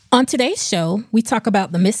On today's show, we talk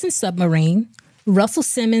about the missing submarine, Russell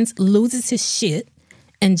Simmons loses his shit,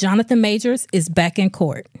 and Jonathan Majors is back in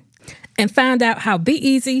court. And find out how Be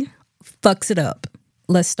Easy fucks it up.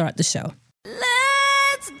 Let's start the show.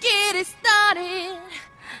 Let's get it started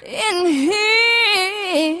in here.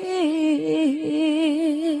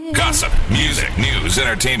 Gossip, music, news,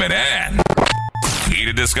 entertainment, and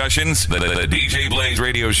heated discussions. The DJ Blaze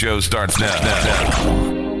radio show starts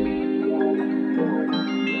now.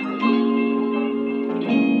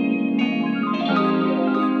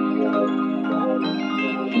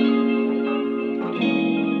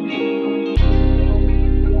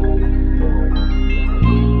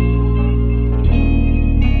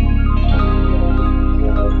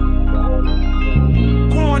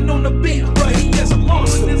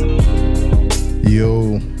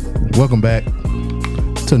 Yo, welcome back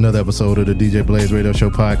to another episode of the DJ Blaze Radio Show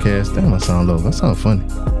podcast. Damn, I sound low. That sounds funny.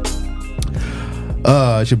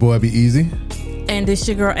 It's your boy Be Easy. And it's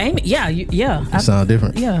your girl Amy. Yeah. You sound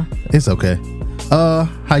different. Yeah. It's okay.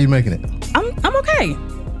 How you making it? I'm okay.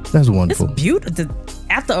 That's wonderful. It's beautiful.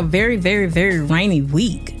 After a very, very, very rainy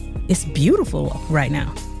week, it's beautiful right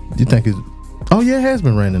now. You think it's? Oh yeah, it has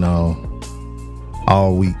been raining all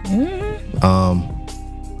week. Mm-hmm.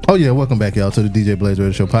 Oh yeah, welcome back, y'all, to the DJ Blaze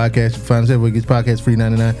Radio Show podcast. You can find us everywhere you get your podcast, free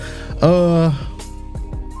 99.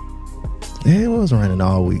 Yeah, it was raining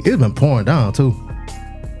all week. It's been pouring down too,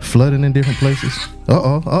 flooding in different places.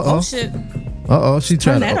 Oh shit. She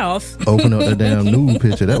tried Turn that to off. open up the damn nude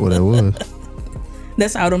picture. That's what that was.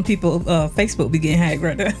 That's how them people Facebook be getting hacked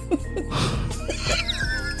right there.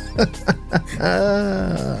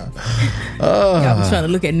 Y'all be trying to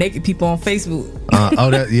look at naked people on Facebook.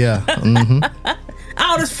 Yeah. Mm-hmm.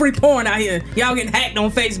 All this free porn out here. Y'all getting hacked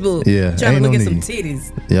on Facebook. Yeah. Trying to look at need. some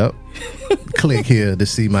titties. Yep. Click here to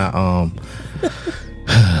see my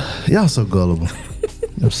y'all so gullible.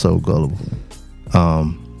 You're so gullible.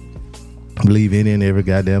 Believe any and every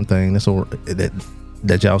goddamn thing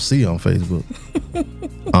that y'all see on Facebook.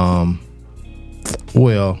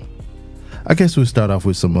 Well, I guess we'll start off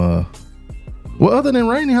with some well, other than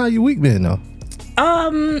raining, how your week been though?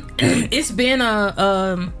 It's been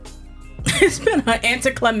an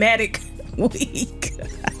anticlimactic week.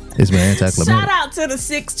 It's been anticlimactic. Shout out to the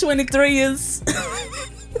 623ers.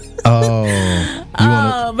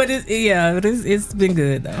 But it's been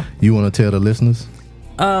good though. You want to tell the listeners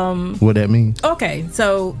what that means? Okay,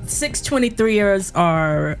 so 623ers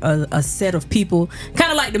are a set of people,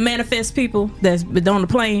 kind of like the manifest people that's been on the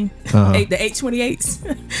plane, the 828s.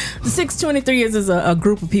 The 623ers is a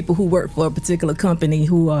group of people who work for a particular company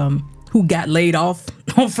who got laid off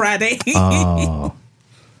on Friday. And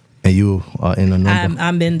you are in a number?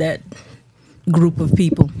 I'm in that group of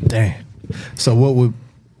people. Damn. So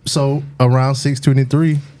around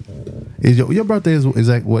 623 is your birthday is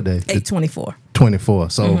exact what day? 8/24. 24.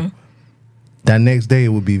 So that next day it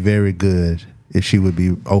would be very good if she would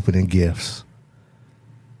be opening gifts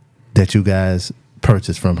that you guys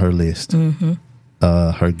purchased from her list.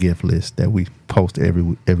 Her gift list that we post every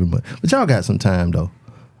month. But y'all got some time though.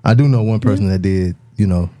 I do know one person that did,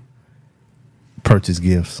 purchase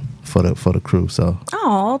gifts for the crew. So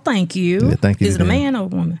thank you. Yeah, thank you. Is it a man or a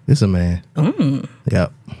woman? It's a man.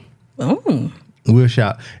 Yep. Oh. We'll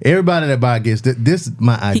shop. Everybody that buy gifts. This is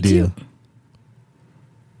my idea.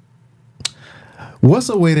 What's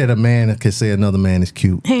a way that a man can say another man is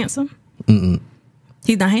cute? Handsome.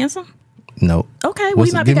 He's not handsome? No. Okay, well,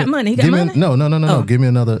 he might be got money. He got money? No. Oh. Give me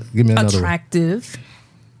another. Attractive. One.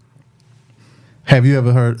 Have you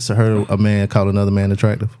ever heard a man call another man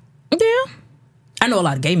attractive? Yeah. I know a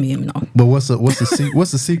lot of gay men, But what's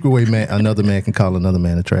the secret way another man can call another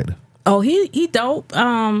man attractive? Oh, he dope.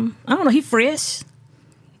 I don't know. He fresh.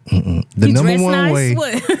 The he number one nice?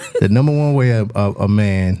 way. The number one way a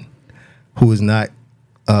man who is not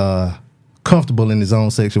comfortable in his own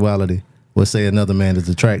sexuality will say another man is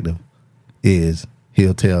attractive is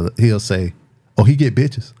he'll say, "Oh, he get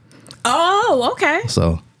bitches." Oh, okay.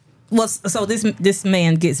 So this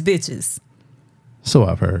man gets bitches. So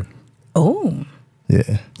I've heard. Oh.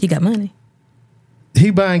 Yeah. He got money. He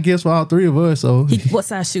buying gifts for all three of us. So what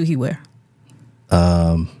size shoe he wear?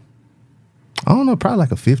 I don't know, probably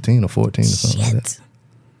like a 15 or 14 or something like that.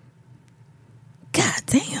 God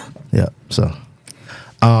damn. Yeah. So,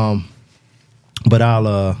 but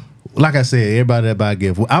I'll like I said, everybody that buy a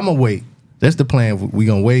gift, I'm gonna wait. That's the plan. We're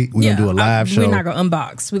gonna wait. We're gonna do a live show. We're not gonna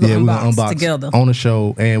unbox. We're gonna unbox together on the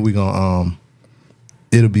show, and we're gonna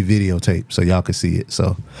it'll be videotaped so y'all can see it.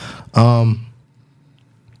 So,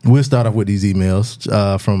 we'll start off with these emails.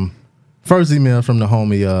 From first email from the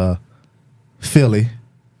homie Philly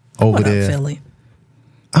over what there. Up, Philly?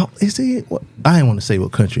 Is he? I didn't want to say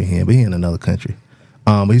what country he in, but he in another country.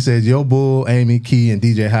 But he says, Yo Bull, Amy, Key, and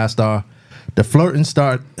DJ High Star. The flirting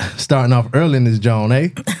starting off early in this John, eh?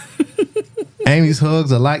 Amy's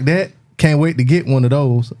hugs are like that. Can't wait to get one of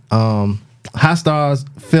those. High Stars,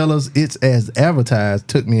 fellas, it's as advertised.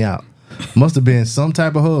 Took me out. Must have been some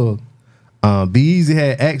type of hug. Be Easy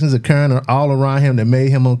had actions occurring all around him that made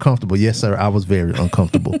him uncomfortable. Yes, sir, I was very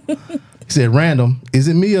uncomfortable. He said, random, is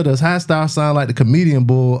it me or does High Star sound like the comedian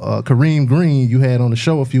bull Kareem Green you had on the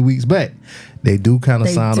show a few weeks back? They do kind of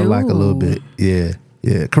sound alike a little bit. Yeah.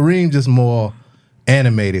 Kareem just more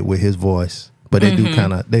animated with his voice. But they do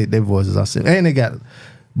kind of, their voices are similar. And they got,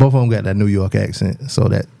 both of them got that New York accent. So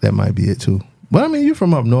that might be it too. But I mean, you're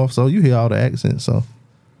from up north, so you hear all the accents. So,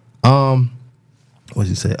 what'd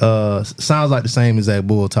you say? Sounds like the same as that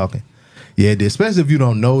bull talking. Yeah, especially if you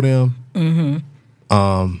don't know them.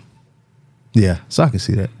 Yeah, so I can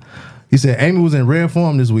see that. He said, Amy was in rare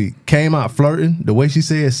form this week. Came out flirting. The way she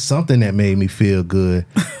said something that made me feel good.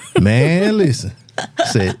 Man, listen.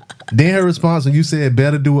 Said, then her response when you said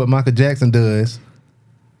better do what Michael Jackson does.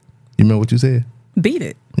 You remember what you said? Beat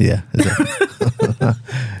it. Yeah. Exactly.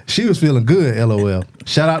 She was feeling good, LOL.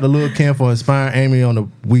 Shout out to Lil Kim for inspiring Amy on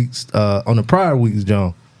the prior weeks,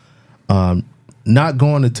 John. Not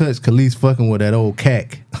going to touch Khalees fucking with that old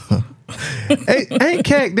cack. Hey, ain't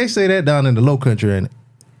cack, they say that down in the low country, ain't it?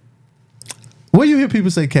 Where you hear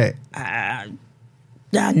people say cack?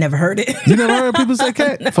 I never heard it. You never heard people say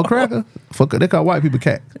cack? No. For cracker? They call white people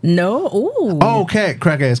cack. No. Ooh. Oh, cack,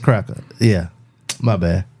 crack ass cracker. Yeah. My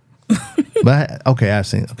bad. But okay, I've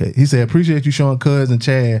seen it. Okay. He said, appreciate you showing Cuz and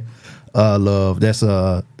Chad love. That's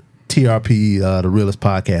TRP, the realest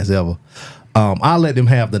podcast ever. I'll let them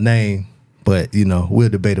have the name, but we'll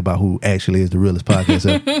debate about who actually is the realest podcast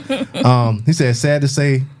ever. He said, sad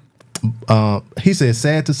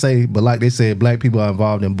to say, but like they said, black people are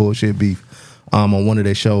involved in bullshit beef. On one of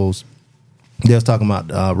their shows, they was talking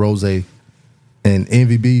about Rose and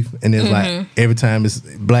Envy beef, and it's like every time it's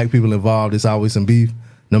black people involved, it's always some beef,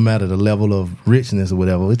 no matter the level of richness or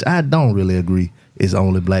whatever, which I don't really agree. It's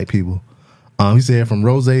only black people. He said from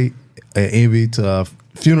Rose and Envy to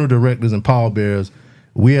funeral directors and pallbearers,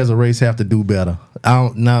 we as a race have to do better.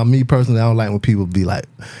 Me personally, I don't like when people be like,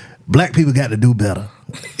 black people got to do better.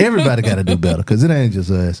 Everybody got to do better, because it ain't just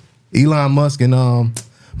us. Elon Musk and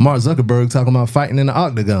Mark Zuckerberg talking about fighting in the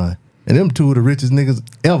octagon, and them two of the richest niggas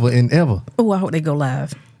ever and ever. Oh, I hope they go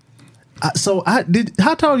live. How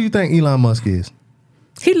tall do you think Elon Musk is?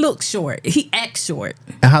 He looks short. He acts short.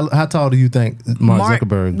 And how tall do you think Mark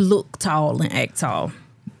Zuckerberg? Look tall and act tall.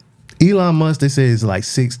 Elon Musk, they say, is like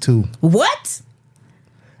 6'2". What?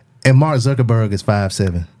 And Mark Zuckerberg is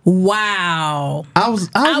 5'7". Wow. I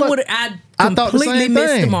thought the same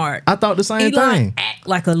missed thing. The mark. I thought the same Elon thing. Act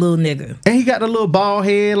like a little nigga. And he got the little bald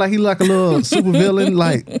head, like he like a little super villain.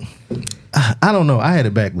 Like, I don't know. I had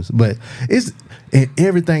it backwards, but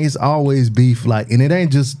everything is always beef. Like, and it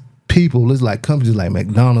ain't just people. It's like companies like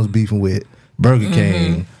McDonald's beefing with Burger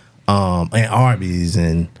King, and Arby's,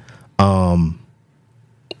 and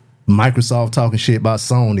Microsoft talking shit about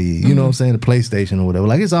Sony. You know what I'm saying? The PlayStation or whatever.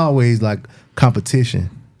 Like, it's always like competition.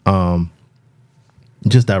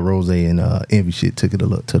 Just that Rose and Envy shit took it to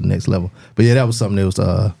the next level. But yeah, that was something they was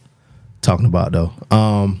talking about though.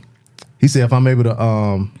 He said, if I'm able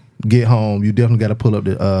to get home, you definitely got to pull up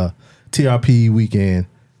the TRP weekend.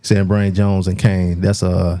 Saying Brian Jones and Kane. That's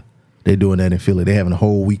they're doing that in Philly. They're having a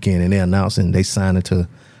whole weekend and they're announcing they signed it to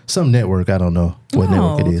some network. I don't know what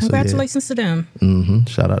network it is. Congratulations to them.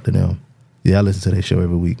 Shout out to them. Yeah, I listen to their show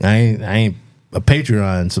every week. I ain't a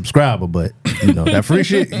Patreon subscriber, but that free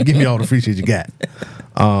shit, give me all the free shit you got.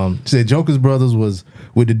 Said Joker's Brothers was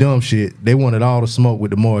with the dumb shit. They wanted all the smoke with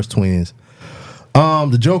the Morris twins.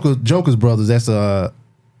 The Joker's Brothers, that's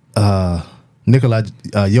Nikola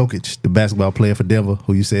Jokic, the basketball player for Denver,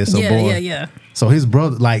 who you said boring. Yeah. So his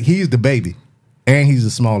brother, like, he's the baby, and he's the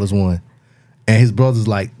smallest one, and his brothers,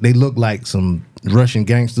 like, they look like some Russian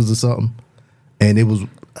gangsters or something. And it was,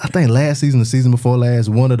 I think last season, the season before last,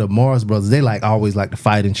 one of the Morris brothers, they like always like to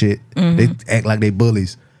fight and shit. They act like they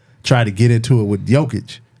bullies. Try to get into it with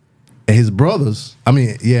Jokic. And his brothers,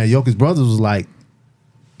 Jokic's brothers was like,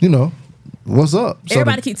 what's up? So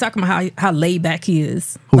everybody keep talking about how laid back he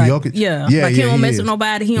is. Who, like, Jokic? Yeah. Like, he don't mess with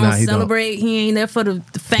nobody. He don't celebrate. He ain't there for the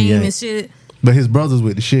fame and shit. But his brothers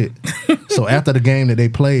with the shit. So after the game that they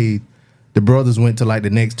played, the brothers went to like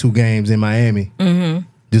the next 2 games in Miami.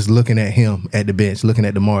 Just looking at him at the bench, looking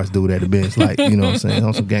at the Morris dude at the bench, like, you know what I'm saying,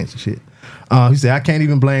 on some gangster shit. He said, I can't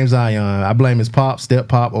even blame Zion. I blame his pop, step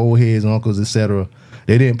pop, old heads, uncles, etc.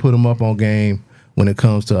 They didn't put him up on game when it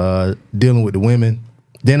comes to dealing with the women.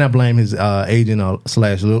 Then I blame his agent or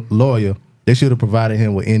slash lawyer. They should have provided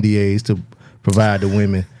him with NDAs to provide the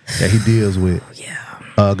women that he deals with. Yeah.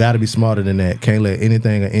 Got to be smarter than that. Can't let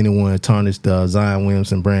anything or anyone tarnish the Zion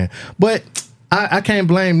Williamson brand. But I can't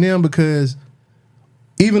blame them because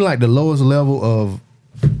even like the lowest level of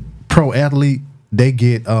pro athlete, they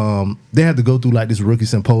get they have to go through like this rookie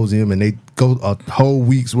symposium, and they go a whole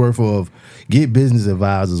week's worth of get business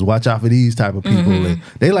advisors, watch out for these type of people, and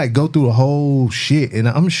they like go through a whole shit. And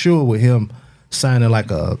I'm sure with him signing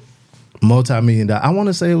like a multi-million-dollar, I want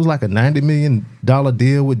to say it was like a $90 million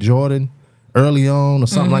deal with Jordan early on or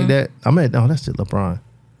something like that. I mean, no, that's just LeBron.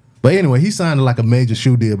 But anyway, he signed like a major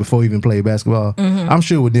shoe deal before he even played basketball. I'm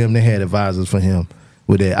sure with them they had advisors for him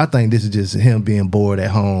with that. I think this is just him being bored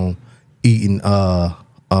at home, eating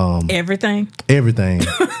everything.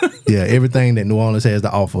 Yeah, everything that New Orleans has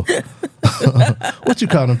to offer. What you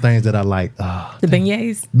call them things that I like? The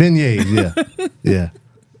beignets. Beignets, yeah.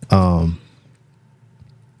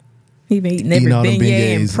 He been eating every all them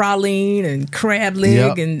beignet and beignets. praline and crab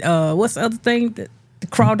leg and what's the other thing? The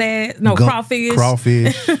crawdad? No, crawfish.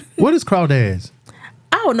 Crawfish. What is crawdads?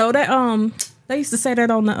 I don't know that. They used to say that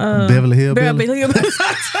on the Beverly Hillbillies? Beverly Hillbillies.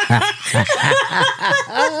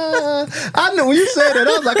 I know when you said that,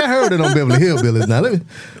 I was like, I heard it on Beverly Hillbillies. Now,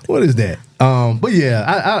 what is that? But yeah,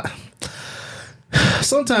 I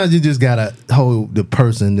sometimes you just gotta hold the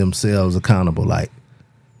person themselves accountable. Like,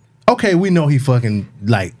 okay, we know he fucking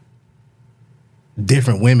like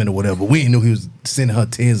different women or whatever. We didn't know he was sending her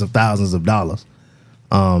tens of thousands of dollars.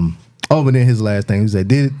 But then his last thing, he said,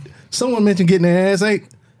 did someone mention getting their ass ate?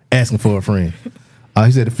 Asking for a friend.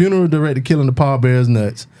 He said, the funeral director killing the pallbearers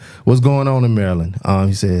nuts. What's going on in Maryland?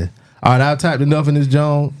 He said, all right, I've typed enough in this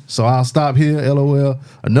Joan, so I'll stop here, LOL.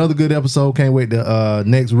 Another good episode. Can't wait to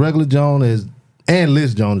next regular Joan and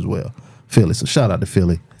Liz Joan as well. Philly. So shout out to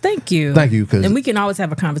Philly. Thank you. Thank you. And we can always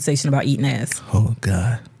have a conversation about eating ass. Oh,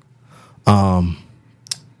 God.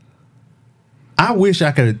 I wish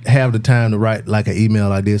I could have the time to write like an email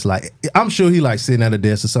like this. Like, I'm sure he like sitting at a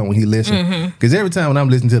desk or something when he listens. Because every time when I'm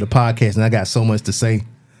listening to the podcast and I got so much to say,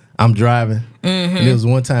 I'm driving. And there was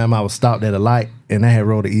one time I was stopped at a light and I had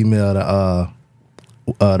wrote an email to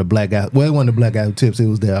the black guy. Well, it wasn't the black guy who tips. It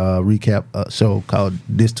was the recap show called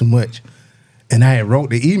This Too Much. And I had wrote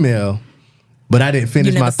the email, but I didn't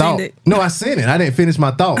finish my thought. No, I sent it. I didn't finish my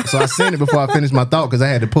thought. So I sent it before I finished my thought because I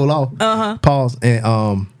had to pull off, pause,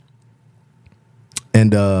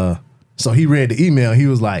 and so he read the email. He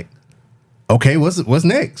was like, "Okay, what's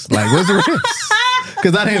next? Like, what's the rest?"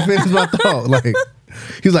 Because I didn't finish my thought. Like, he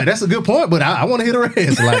was like, "That's a good point, but I want to hear the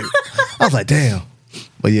rest." Like, I was like, "Damn."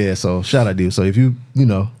 But yeah, so shout out to you. So if you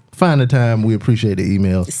find the time, we appreciate the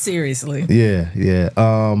email. Seriously. Yeah.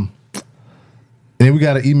 And then we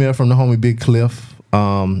got an email from the homie Big Cliff.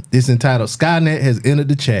 It's entitled "Skynet has entered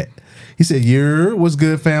the chat." He said, what's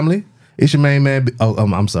good, family? It's your main man.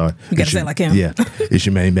 I'm sorry. You gotta say it like him. Yeah. It's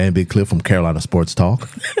your main man, Big Cliff from Carolina Sports Talk.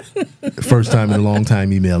 First time in a long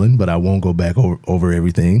time emailing, but I won't go back over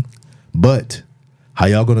everything. But how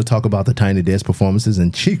y'all gonna talk about the Tiny Desk performances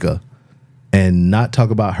in Chica and not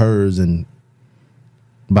talk about hers and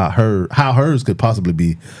about how hers could possibly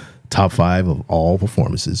be top 5 of all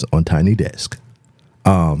performances on Tiny Desk?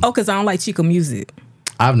 Because I don't like Chica music.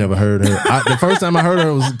 I've never heard her. The first time I heard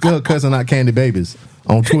her was good cussing out Candy Babies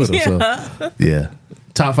on Twitter. Yeah. So yeah,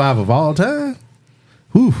 top 5 of all time.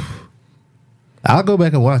 Whew. I'll go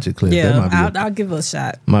back and watch it, Cliff. Yeah, I'll give her a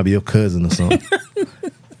shot. Might be your cousin or something.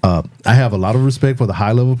 I have a lot of respect for the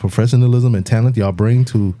high level professionalism and talent y'all bring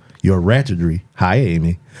to your ratchetry. Hi,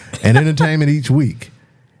 Amy, and entertainment each week.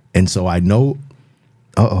 And so I know.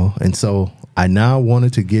 And so I now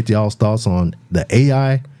wanted to get y'all's thoughts on the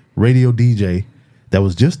AI radio DJ that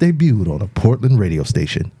was just debuted on a Portland radio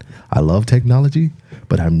station. I love technology,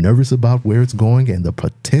 but I'm nervous about where it's going and the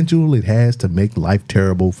potential it has to make life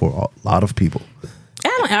terrible for a lot of people.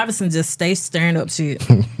 Allen Iverson just stays stirring up shit.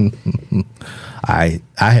 I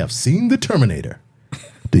have seen the Terminator.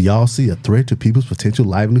 Do y'all see a threat to people's potential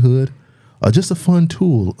livelihood, or just a fun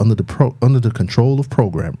tool under the control of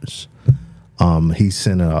programmers? He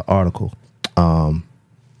sent an article.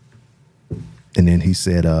 And then he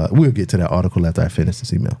said, we'll get to that article after I finish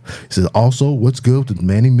this email. He says, also, what's good with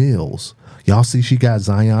Manny Mills? Y'all see she got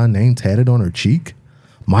Zion name tatted on her cheek?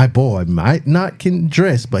 My boy might not can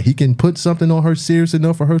dress, but he can put something on her serious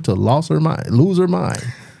enough for her to lose her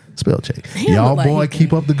mind. Spell check. Y'all boy,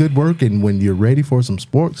 keep up the good work. And when you're ready for some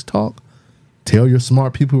sports talk, tell your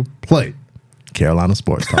smart people play Carolina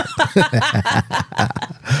Sports Talk.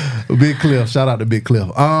 Big Cliff. Shout out to Big Cliff.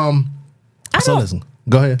 So listen,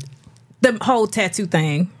 go ahead. The whole tattoo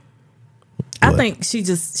thing. I think she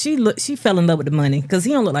fell in love with the money because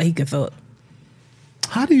he don't look like he can fuck.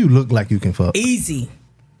 How do you look like you can fuck? Easy.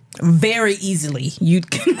 Very easily. You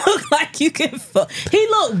can look like you can fuck. He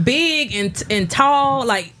look big and tall.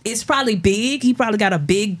 Like, it's probably big. He probably got a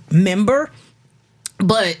big member.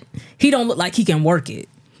 But he don't look like he can work it.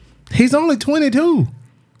 He's only 22.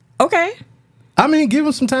 Okay. I mean, give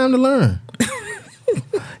him some time to learn.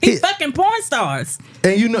 He's fucking porn stars.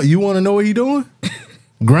 And you want to know what he doing?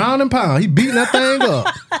 Ground and pound. He beating that thing up.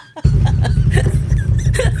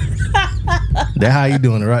 That's how you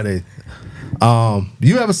doing it right there.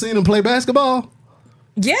 You ever seen him play basketball?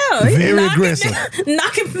 Yeah. Very aggressive.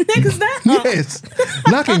 Knocking niggas down. Yes.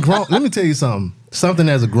 Knocking grown. Let me tell you something. Something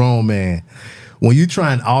as a grown man. When you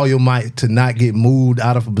trying all your might to not get moved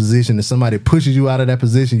out of a position and somebody pushes you out of that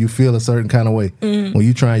position, you feel a certain kind of way. Mm. When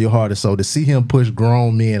you trying your hardest. So to see him push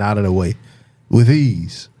grown men out of the way with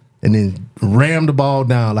ease and then ram the ball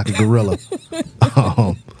down like a gorilla.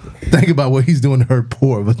 Think about what he's doing to her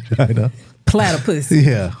poor vagina. Platypus.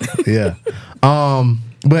 Yeah.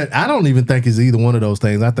 But I don't even think it's either one of those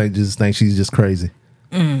things. I think she's just crazy.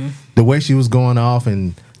 Mm. The way she was going off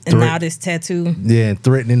and now this tattoo. Yeah, and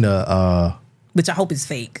threatening to which I hope is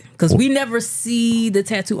fake. Because we never see the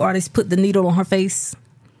tattoo artist put the needle on her face.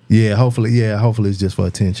 Yeah, hopefully it's just for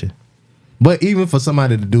attention. But even for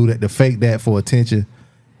somebody to do that, to fake that for attention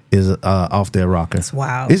is off their rocker. That's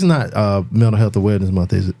wild. It's not Mental Health Awareness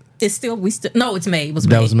Month, is it? It's still, no, it's May.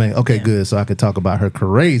 That was May. Okay, yeah. Good. So I could talk about her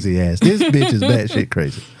crazy ass. This bitch is batshit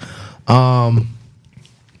crazy.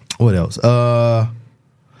 What else? So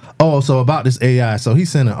about this AI. So he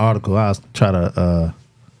sent an article. I'll try to,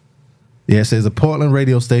 it says a Portland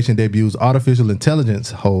radio station debuts artificial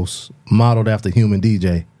intelligence host modeled after human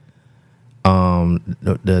DJ.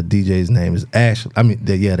 The DJ's name is Ashley.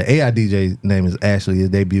 The AI DJ's name is Ashley.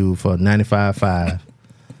 It debuted for 95.5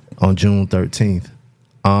 on June 13th.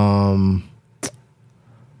 Oh,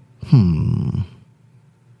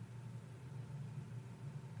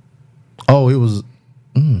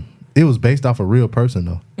 it was based off a real person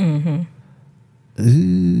though. Mm-hmm.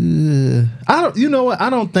 I don't. You know what?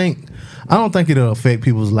 I don't think it'll affect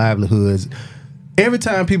people's livelihoods. Every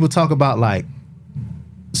time people talk about like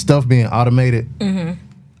stuff being automated, mm-hmm.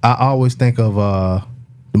 I always think of the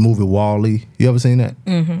movie WALL-E. You ever seen that?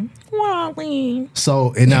 Mm-hmm. WALL-E.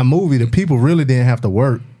 So in that movie, the people really didn't have to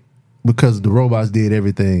work because the robots did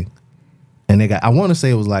everything, and I want to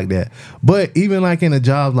say it was like that. But even like in a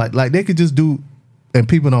job, like they could just do. And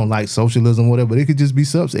people don't like socialism, whatever. It could just be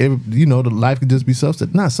subsidized. The life could just be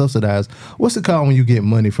subsidized. Not subsidized. What's it called when you get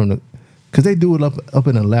money from the? Because they do it up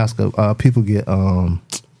in Alaska. People get a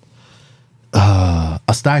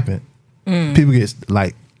stipend. Mm. People get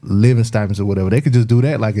like living stipends or whatever. They could just do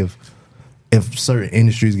that. Like if certain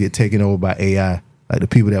industries get taken over by AI, like the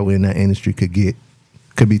people that were in that industry could be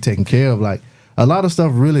taken care of. Like a lot of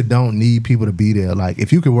stuff really don't need people to be there. Like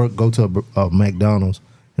if you could go to a McDonald's.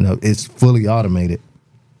 It's fully automated.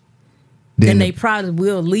 Then they probably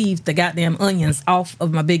will leave the goddamn onions off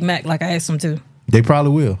of my Big Mac like I asked them to. They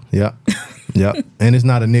probably will. Yeah. Yeah. And it's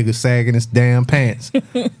not a nigga sagging his damn pants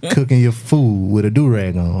cooking your food with a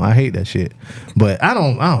do-rag on. I hate that shit. But I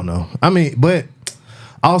don't know. But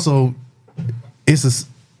also it's a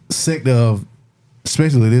sector of,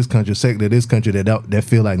 especially this country, that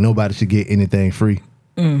feel like nobody should get anything free.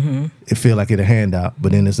 Mm-hmm. It feel like it's a handout.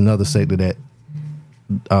 But then there's another sector that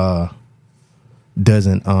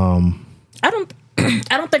doesn't I don't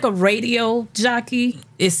think a radio jockey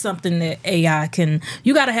is something that AI can.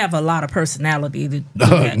 You got to have a lot of personality to do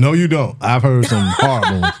that. No, you don't. I've heard some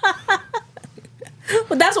horrible ones.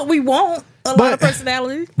 But that's what we want, lot of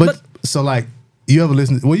personality. But so like you ever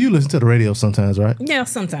listen you listen to the radio sometimes, right? Yeah,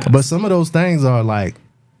 sometimes. But some of those things are like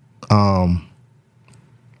not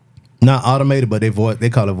automated, but they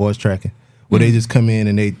call it voice tracking, where they just come in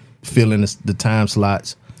and they fill in the time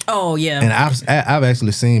slots. Oh yeah. And I've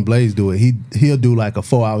actually seen Blaze do it. He'll do like a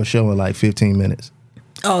 4-hour show in like 15 minutes.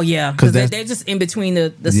 Oh yeah, because they're just in between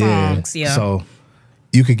the songs. Yeah. So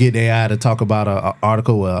you could get AI to talk about an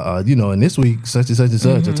article, in this week such and such and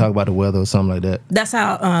such, to talk about the weather or something like that. That's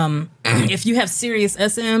how. If you have Sirius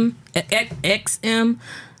XM,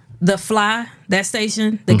 The Fly, that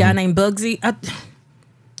station, the guy named Bugsy.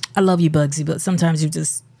 I love you, Bugsy, but sometimes you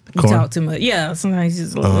talk too much. Yeah, sometimes you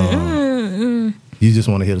just you just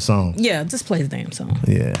want to hear the song. Yeah, just play the damn song.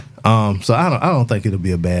 Yeah. So I don't think it'll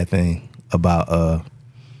be a bad thing about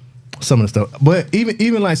some of the stuff. But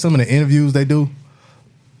even like some of the interviews they do,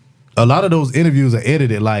 a lot of those interviews are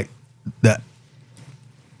edited. Like the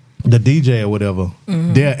DJ or whatever,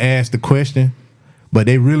 they'll ask the question, but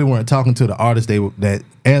they really weren't talking to the artist. That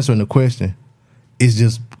answering the question is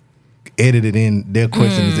just edited in. Their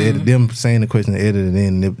question is edited. Them saying the question is edited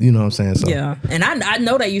in. You know what I'm saying? So yeah, and I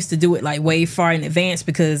know they used to do it like way far in advance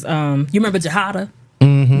because you remember Jahada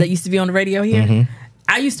that used to be on the radio here.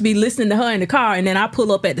 I used to be listening to her in the car, and then I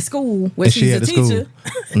pull up at the school where she's a teacher.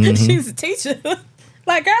 She's a teacher.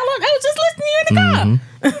 Like, girl, look, I was just listening to you in the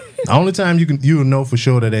car. The only time you'll know for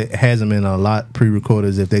sure that it hasn't been a lot pre-recorded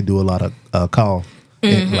is if they do a lot of like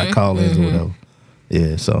call-ins or whatever.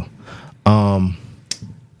 Yeah, so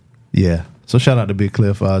yeah. So shout out to Big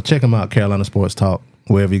Cliff. Check him out, Carolina Sports Talk,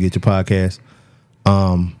 wherever you get your podcast.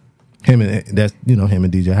 Him and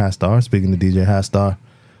DJ High Star. Speaking to DJ High Star,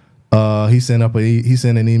 he sent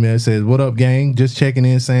an email that says, "What up, gang? Just checking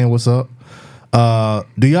in, saying what's up.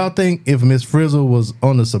 Do y'all think if Miss Frizzle was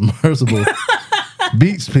on the submersible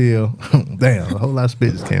beach pill, damn, a whole lot of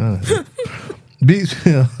spit just came out. Beach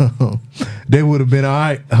pill, they would have been all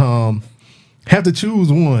right. Have to choose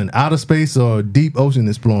one: outer space or deep ocean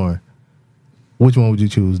exploring. Which one would you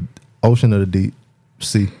choose? Ocean or the deep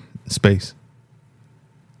sea, space?"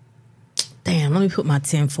 Damn, let me put my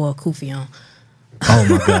tinfoil kufi on. Oh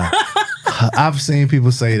my God. I've seen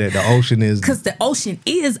people say that the ocean is... Because the ocean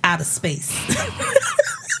is outer space.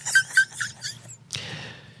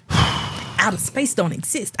 Outer space don't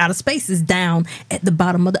exist. Outer space is down at the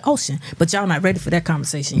bottom of the ocean. But y'all not ready for that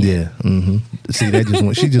conversation yet. Yeah. See,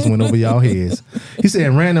 she just went over y'all heads. He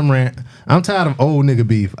said, "Random rant. I'm tired of old nigga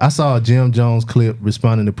beef. I saw a Jim Jones clip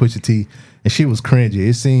responding to Pusha T, and she was cringy.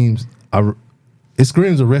 It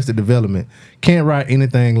screams Arrested Development. Can't write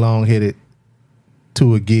anything long-headed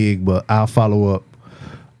to a gig, but I'll follow up."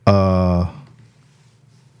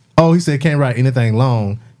 He said can't write anything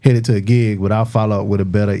long headed to a gig, but I'll follow up with a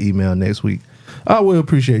better email next week. I will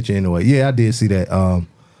appreciate you anyway. Yeah, I did see that.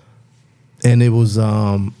 And it was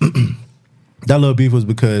that little beef was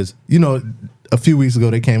because a few weeks ago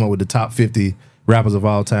they came up with the top 50 rappers of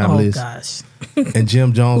all time list. Oh gosh. And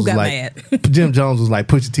Jim Jones was like, mad? Jim Jones was like,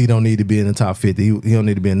 Pusha T don't need to be in the top 50. He don't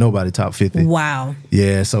need to be in nobody's top 50. Wow.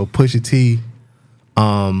 Yeah, so Pusha T,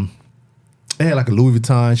 they had like a Louis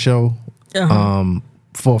Vuitton show,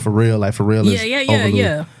 for Pharrell, like Pharrell is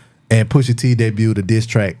yeah. And Pusha T debuted a diss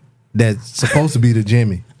track that's supposed to be to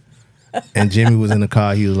Jimmy, and Jimmy was in the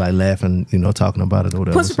car. He was like laughing, talking about it or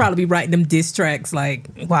whatever. Pusha probably be writing them diss tracks like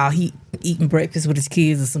while he eating breakfast with his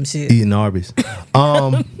kids or some shit. Eating Arby's.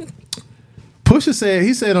 Pusha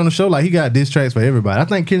said on the show like he got diss tracks for everybody. I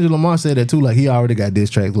think Kendrick Lamar said that too. Like he already got diss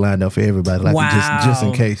tracks lined up for everybody. Like just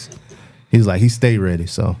in case. He's like he stay ready.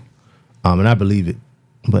 So, and I believe it.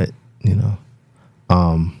 But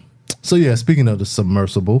so yeah. Speaking of the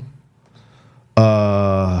submersible,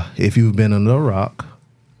 if you've been under a rock,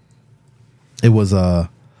 it was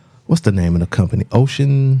what's the name of the company?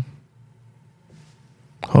 Ocean.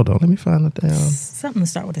 Hold on, let me find it down. Something to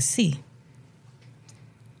start with a C.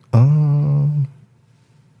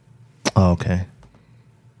 Okay.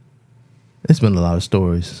 There's been a lot of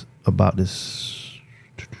stories about this.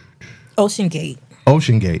 Ocean Gate,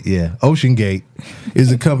 yeah. Ocean Gate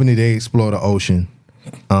is a company they explore the ocean.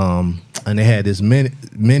 And they had this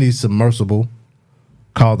mini submersible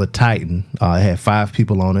called the Titan. It had 5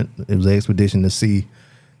 people on it. It was an expedition to see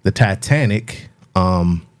the Titanic.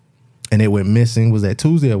 And they went missing. Was that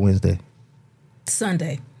Tuesday or Wednesday?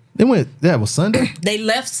 Sunday. That was Sunday? They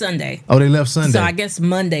left Sunday. Oh, they left Sunday. So I guess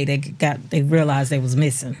Monday they realized they was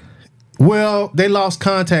missing. Well, they lost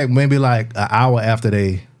contact maybe like an hour after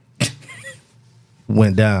they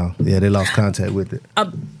went down. Yeah, they lost contact with it.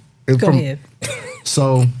 Go ahead.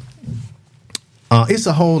 So it's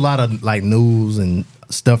a whole lot of like news and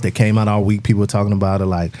stuff that came out all week. People were talking about it.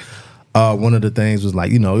 Like one of the things was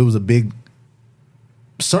like, it was a big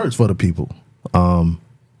search for the people.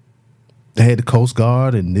 They had the Coast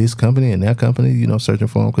Guard and this company and that company, searching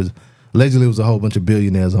for them because allegedly it was a whole bunch of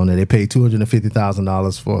billionaires on there. They paid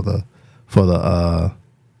 $250,000 for the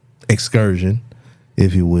excursion,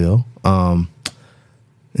 if you will. And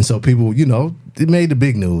so people, it made the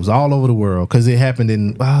big news all over the world because it happened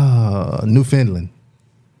in Newfoundland,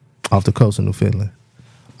 off the coast of Newfoundland.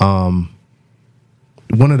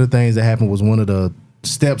 One of the things that happened was one of the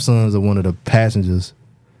stepsons of one of the passengers.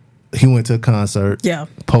 He went to a concert,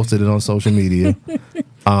 posted it on social media.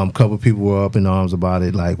 A couple of people were up in arms about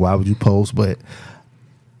it, like, why would you post? But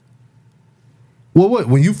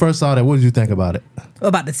when you first saw that, what did you think about it?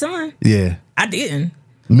 About the son? Yeah. I didn't.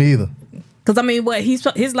 Me either. Because I mean, his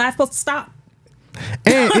life supposed to stop?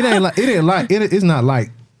 And it's not like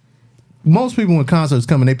most people when concerts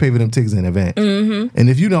come and they pay for them tickets in advance. Mm-hmm. And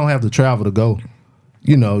if you don't have the travel to go,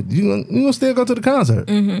 you gonna still go to the concert.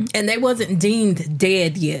 Mm-hmm. And they wasn't deemed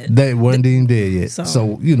dead yet. They weren't deemed dead yet.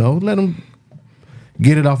 So let them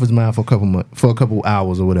get it off his mind for a couple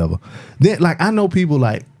hours or whatever. Then, like, I know people,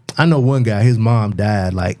 like, I know one guy, his mom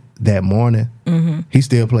died, like, that morning. Mm-hmm. He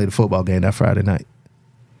still played the football game that Friday night.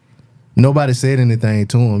 Nobody said anything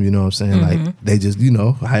to him, you know what I'm saying? Mm-hmm. Like, they just, you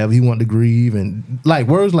know, however he wanted to grieve. And, like,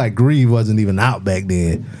 words like grieve wasn't even out back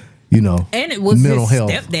then, you know. And it was mental his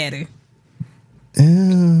health. stepdaddy.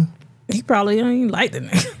 Yeah. He probably ain't like the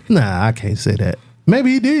nigga. Nah, I can't say that.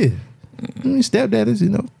 Maybe he did. I mean, stepdaddies, you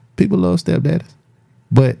know, people love stepdaddies.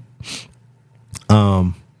 But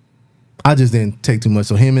I just didn't take too much.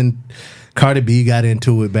 So him and Cardi B got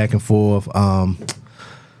into it back and forth.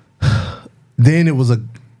 Then it was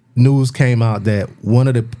news came out that one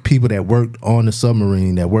of the people that worked on the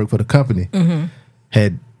submarine, that worked for the company,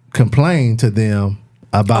 had complained to them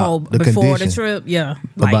about the condition. Before the trip, yeah.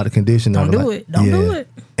 Like, about the condition. Don't do it. Don't do it.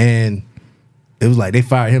 And it was like they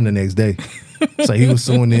fired him the next day. So he was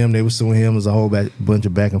suing them. They were suing him. It was a whole bunch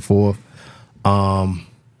of back and forth. Then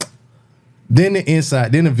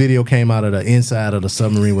the video came out of the inside of the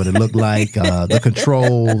submarine, what it looked like, the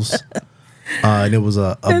controls, and it was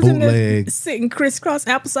a bootleg. Sitting crisscross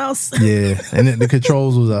applesauce. Yeah, and the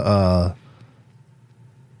controls was a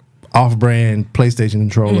off-brand PlayStation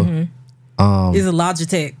controller. Mm-hmm. It's a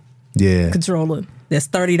Logitech controller that's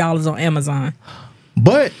 $30 on Amazon.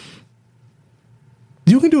 But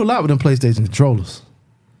you can do a lot with them PlayStation controllers.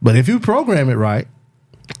 But if you program it right,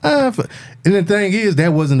 and the thing is,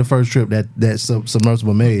 that wasn't the first trip that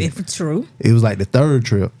submersible made. If it's true. It was like the third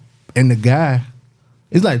trip. And the guy,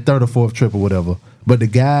 it's like third or fourth trip or whatever. But the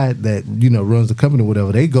guy that, you know, runs the company or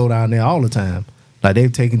whatever, they go down there all the time. Like,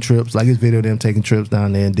 they've taken trips, like his video of them taking trips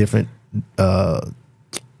down there in different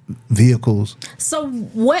vehicles. So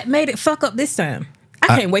what made it fuck up this time?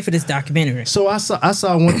 I can't wait for this documentary. So I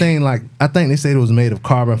saw one thing, like, I think they said it was made of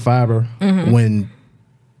carbon fiber when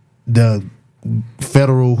the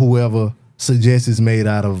federal whoever suggests it's made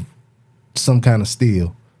out of some kind of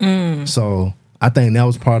steel. So I think that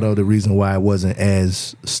was part of the reason why it wasn't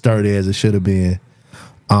as sturdy as it should have been.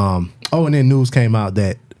 And then news came out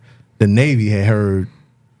that the Navy had heard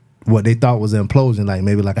what they thought was an implosion, like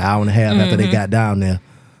maybe like an hour and a half after they got down there.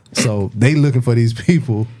 So they looking for these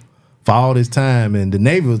people for all this time, and the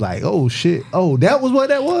Navy was like, oh shit, oh, that was what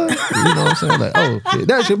that was? You know what I'm saying? Like, oh shit,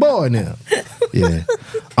 that's your boy now. Yeah.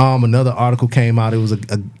 Another article came out. It was a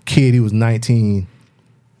kid, he was 19.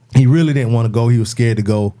 He really didn't want to go. He was scared to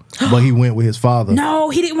go, but he went with his father. No,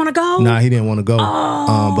 he didn't want to go? Nah, he didn't want to go.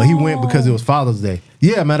 But he went because it was Father's Day.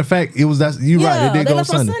 Yeah, matter of fact, it was right. They did go on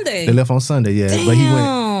Sunday. They left on Sunday, yeah. Damn. But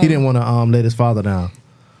he didn't want to let his father down.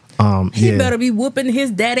 He better be whooping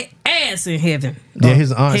his daddy ass in heaven. Yeah,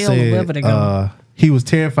 his aunt said he was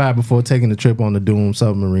terrified before taking the trip on the doomed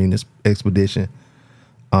submarine expedition.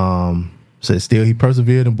 Said still he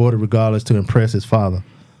persevered and boarded regardless to impress his father.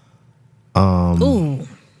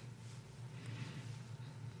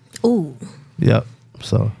 Ooh. Yep.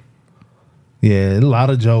 So, yeah, a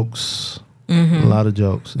lot of jokes. A lot of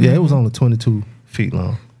jokes. Yeah, it was only 22 feet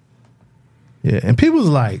long. Yeah, and people was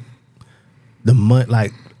like,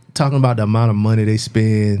 talking about the amount of money they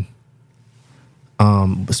spent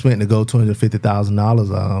to go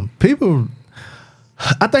 $250,000. People,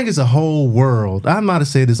 I think it's a whole world. I might have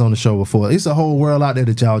said this on the show before. It's a whole world out there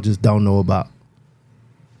that y'all just don't know about.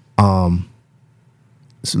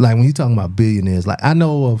 So like when you talking about billionaires, like I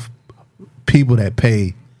know of people that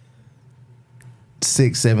pay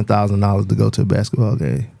 $6,000-$7,000 to go to a basketball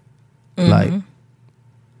game, like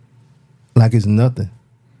it's nothing.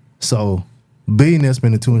 So billionaires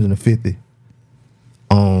spending $250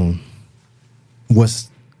 on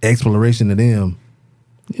what's exploration to them,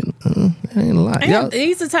 you know, that ain't a lot. And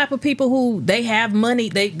these are the type of people who they have money.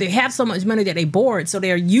 They have so much money that they bored, so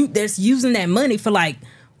they're using that money for like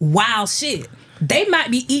wild shit. They might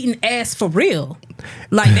be eating ass for real.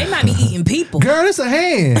 Like, they might be eating people. Girl, it's a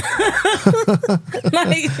hand.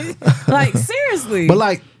 like seriously. But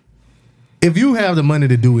like, if you have the money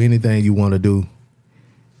to do anything you want to do,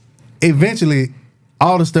 eventually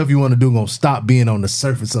all the stuff you want to do gonna stop being on the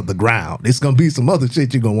surface of the ground. It's gonna be some other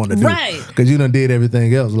shit you're gonna want to do. Right. Because you done did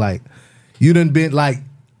everything else. Like, you done been, like,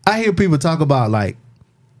 I hear people talk about, like,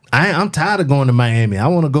 I'm tired of going to Miami. I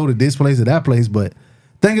want to go to this place or that place, but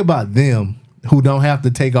think about them who don't have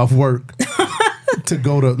to take off work to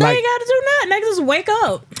go to, like, they ain't got to do nothing. They can just wake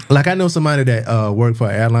up. Like, I know somebody that worked for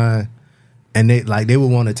an airline, and they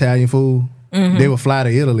would want Italian food. They would fly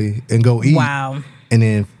to Italy and go eat. Wow. And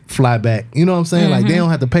then fly back. You know what I'm saying? Like, they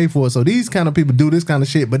don't have to pay for it. So these kind of people do this kind of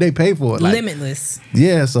shit, but they pay for it. Like, limitless.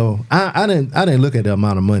 Yeah. So I didn't look at the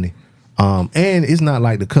amount of money. And it's not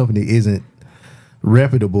like the company isn't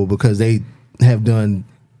reputable because they have done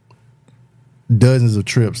dozens of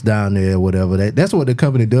trips down there or whatever. That's what the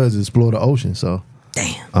company does, is explore the ocean. So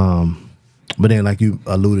Damn. but then like you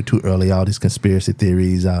alluded to earlier, all these conspiracy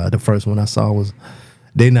theories. The first one I saw was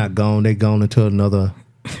they not gone, they gone into another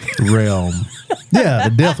realm. Yeah,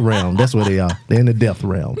 the death realm. That's where they are. They're in the death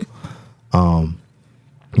realm.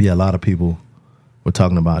 Yeah, a lot of people were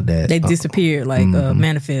talking about that. They disappeared like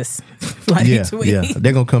Manifest. Like Yeah, tweet. yeah.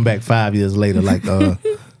 They're gonna come back 5 years later. Like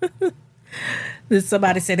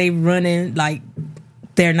Somebody said they running like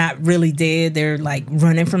they're not really dead. They're like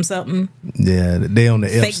running from something. yeah, they on the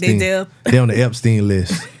Fake Epstein. their death. They on the Epstein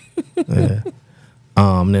list. Yeah.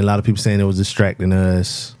 And then a lot of people saying it was distracting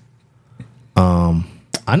us.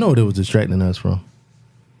 I know what it was distracting us from.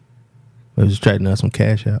 It was distracting us from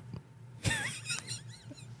Cash App.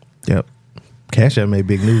 Yep. Cash App made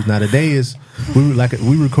big news. Now today is we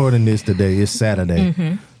recording this today. It's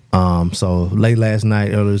Saturday. So late last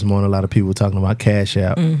night, early this morning, a lot of people were talking about Cash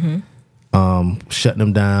App. Shutting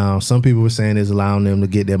them down. Some people were saying it's allowing them to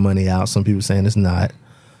get their money out. Some people saying it's not.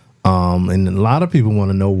 And a lot of people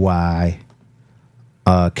want to know why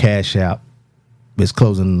Cash App is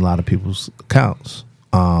closing a lot of people's accounts.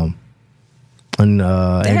 They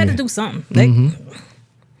had to do something.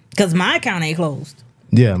 Because my account ain't closed.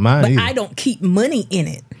 Yeah, mine But either. I don't keep money in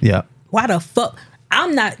it. Yeah. Why the fuck?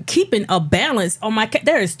 I'm not keeping a balance on my.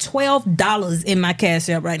 There is $12 in my Cash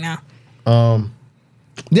App right now.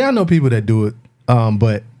 Yeah, I know people that do it,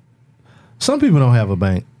 but some people don't have a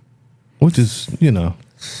bank, which is,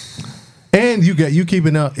 and you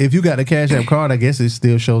keeping up. If you got the Cash App card, I guess it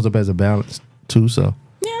still shows up as a balance too. So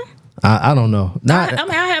Yeah. I don't know. I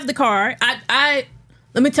mean, I have the card. I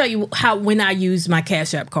let me tell you when I use my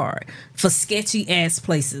Cash App card for sketchy ass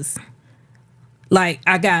places. Like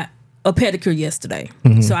I got a pedicure yesterday,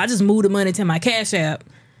 so I just moved the money to my Cash App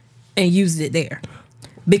and used it there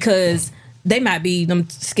because they might be them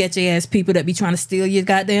sketchy ass people that be trying to steal your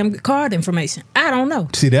goddamn card information. I don't know.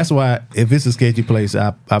 See, that's why if it's a sketchy place,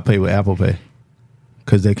 I pay with Apple Pay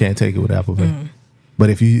because they can't take it with Apple Pay. But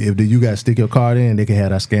if you got to stick your card in, they can have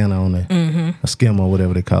that scanner on there, a skim or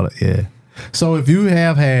whatever they call it. Yeah. So if you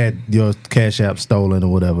have had your Cash App stolen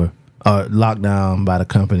or whatever, or locked down by the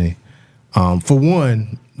company, for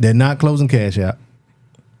one, they're not closing Cash App.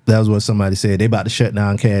 That was what somebody said. They about to shut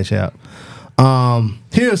down Cash App.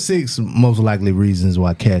 Here are 6 most likely reasons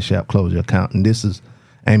why Cash App closed your account. And this is,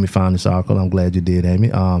 Amy found this article. I'm glad you did, Amy.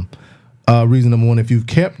 Reason number 1, if you've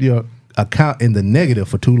kept your account in the negative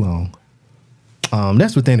for too long,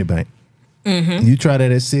 that's with any bank. You try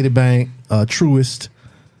that at Citibank, Truist,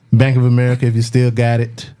 Bank of America, if you still got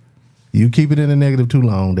it, you keep it in the negative too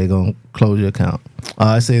long, they're going to close your account.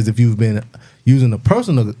 It says if you've been using a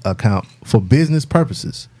personal account for business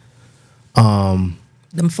purposes. Them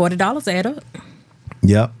 $40 add up.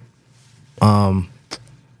 Yep. Because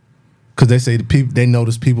they say they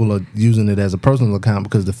notice people are using it as a personal account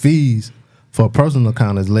because the fees for a personal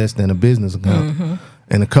account is less than a business account.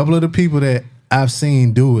 And a couple of the people that I've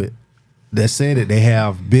seen do it, that said that they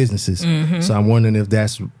have businesses. So I'm wondering if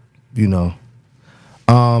that's, it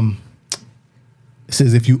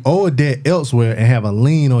says if you owe a debt elsewhere and have a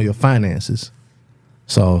lien on your finances.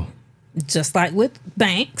 So Just like with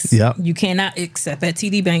banks, Yep. you cannot, except at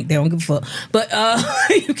TD Bank, they don't give a fuck. But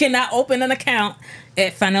you cannot open an account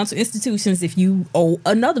at financial institutions if you owe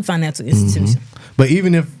another financial institution. But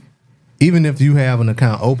even if you have an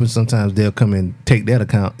account open, sometimes they'll come and take that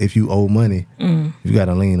account if you owe money. If you got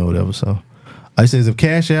a lien or whatever. So it says if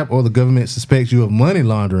Cash App or the government suspects you of money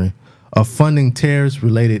laundering or funding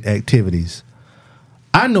terrorist-related activities.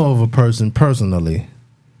 I know of a person personally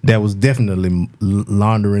that was definitely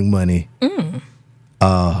laundering money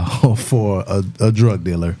for a drug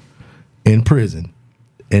dealer in prison.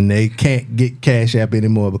 And they can't get Cash App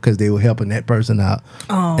anymore because they were helping that person out.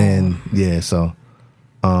 Oh. And yeah, so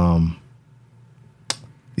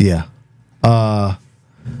yeah.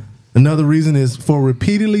 Another reason is for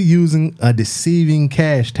repeatedly using a deceiving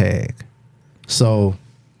cash tag. So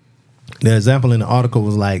the example in the article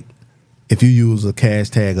was like, if you use a cash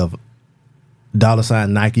tag of $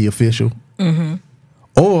 Nike official,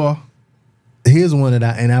 or here's one that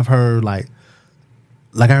I've heard like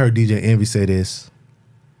I heard DJ Envy say this.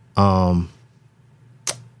 Like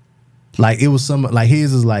it was like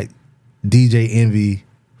his is like DJ Envy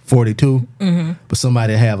 42, but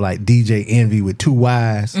somebody have like DJ Envy with 2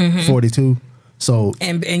 Y's 42. So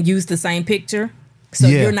And use the same picture. So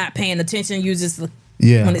Yeah. you're not paying attention. You just,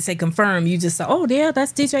 yeah. when they say confirm, you just say, oh, yeah,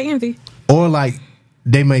 that's DJ Envy. Or like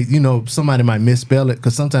they may, somebody might misspell it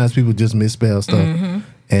because sometimes people just misspell stuff,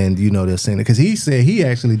 and they're saying it because he said he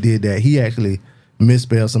actually did that. He actually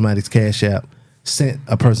misspelled somebody's Cash App, sent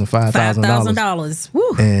a person $5,000, $5,000.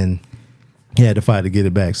 Woo. and He had to fight to get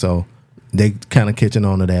it back. So they kind of catching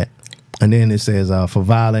on to that. And then it says for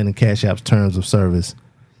violating Cash App's terms of service,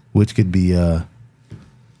 which could be a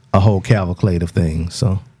whole cavalcade of things.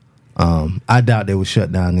 So I doubt they would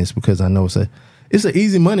shut down this because I know it's an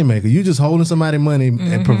easy money maker. You just holding somebody money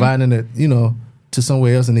and providing it, to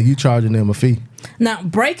somewhere else, and then you charging them a fee. Now,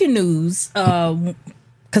 breaking news,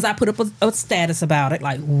 because I put up a status about it,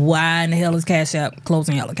 like why in the hell is Cash App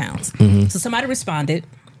closing y'all accounts? So somebody responded,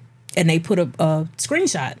 and they put a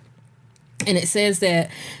screenshot, and it says that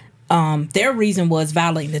their reason was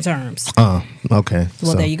violating the terms. Okay.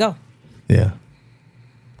 Well, there you go. Yeah.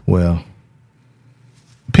 Well,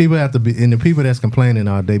 people have to be, and the people that's complaining,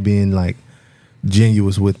 are they being like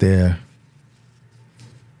genuine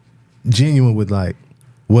with like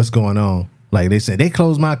what's going on? Like they said they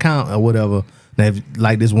closed my account or whatever.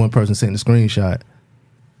 Like this one person sent a screenshot.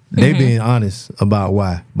 They being honest about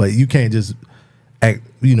why, but you can't just act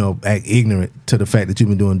ignorant to the fact that you've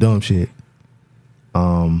been doing dumb shit.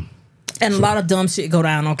 And a lot of dumb shit go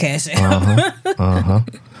down on Cash App.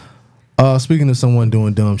 Speaking of someone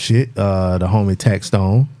doing dumb shit, the homie Tax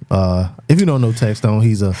Stone. If you don't know Tax Stone,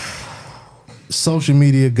 he's a social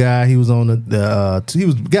media guy. He was on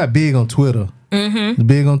got big on Twitter.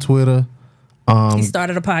 Big on Twitter. He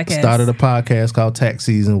started a podcast. Called Tax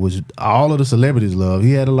Season, which all of the celebrities love.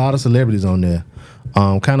 He had a lot of celebrities on there.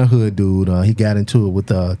 Kind of hood dude. He got into it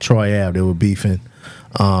with Troy Ave. They were beefing.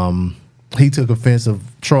 He took offense of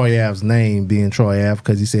Troy Ave's name being Troy Ave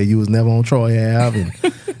because he said you was never on Troy Ave, and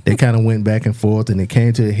they kind of went back and forth, and it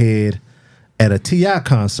came to a head at a T.I.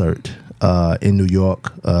 concert in New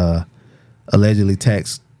York. Allegedly,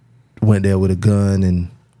 Tax went there with a gun, and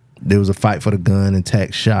there was a fight for the gun, and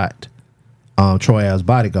Tax shot Troy Ave's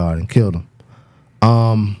bodyguard and killed him.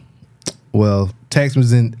 Well, Tax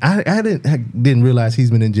was in. I didn't realize he's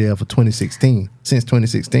been in jail for 2016. Since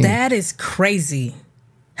 2016. That is crazy.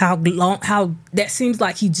 How that seems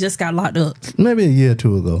like he just got locked up. Maybe a year or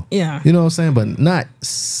two ago. Yeah. You know what I'm saying? But not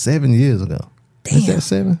 7 years ago. Damn. Is that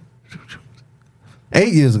 7?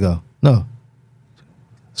 8 years ago. No.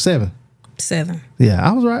 7. 7. Yeah,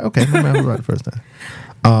 I was right. Okay, I was right the first time.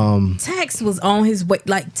 Tax was on his way.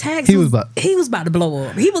 Like Tax, he was about to blow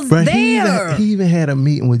up. He was there. He even had a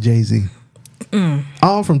meeting with Jay-Z.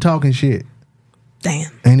 All from talking shit. Damn.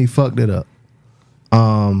 And he fucked it up.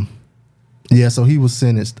 Yeah, so he was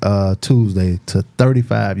sentenced Tuesday to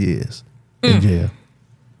 35 years in jail.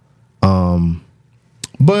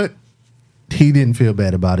 But he didn't feel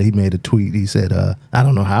bad about it. He made a tweet. He said, I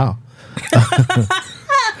don't know how.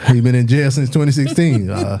 He's been in jail since 2016.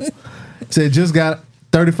 Said just got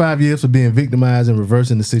 35 years for being victimized and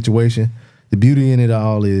reversing the situation. The beauty in it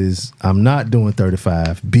all is I'm not doing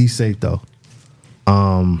 35. Be safe though.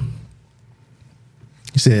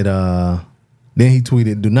 He said, then he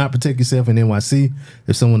tweeted, do not protect yourself in NYC.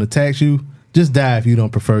 If someone attacks you, just die if you don't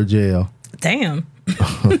prefer jail. Damn.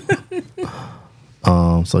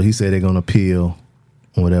 So he said they're gonna appeal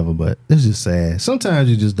or whatever, but it's just sad. Sometimes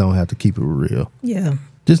you just don't have to keep it real. Yeah.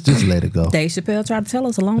 Just let it go. Dave Chappelle tried to tell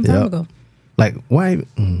us a long time ago. Like, why?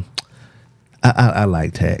 I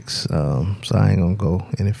like Tax, so I ain't gonna go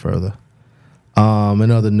any further.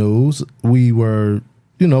 In other news, we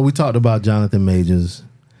talked about Jonathan Majors,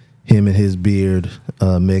 him and his beard,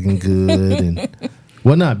 Megan Good, and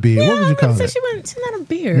well, not beard. What would you call it? She's not a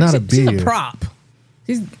beard. Not a beard. She's a prop.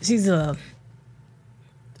 She's a.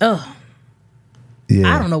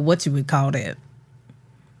 Yeah. I don't know what you would call that.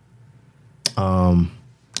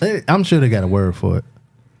 I'm sure they got a word for it.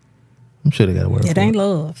 It ain't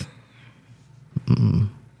love.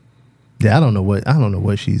 Yeah, I don't know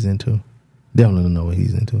what she's into. Definitely don't know what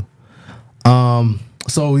he's into.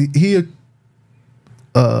 So he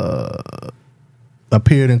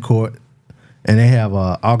appeared in court, and they have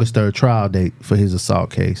a August 3rd trial date for his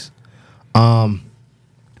assault case.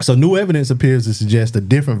 So new evidence appears to suggest a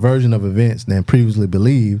different version of events than previously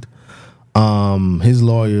believed. His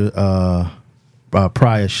lawyer,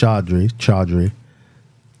 Priya Chaudhry,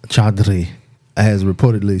 has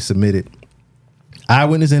reportedly submitted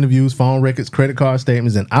eyewitness interviews, phone records, credit card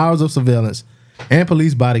statements, and hours of surveillance and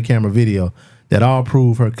police body camera video that all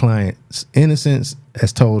prove her client's innocence,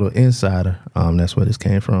 as told an insider. That's where this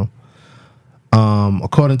came from.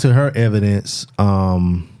 According to her evidence,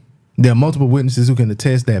 there are multiple witnesses who can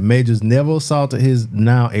attest that Majors never assaulted his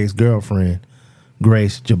now ex-girlfriend,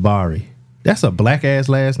 Grace Jabari. That's a black-ass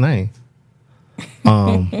last name.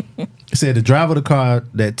 Said the driver of the car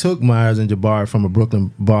that took Myers and Jabari from a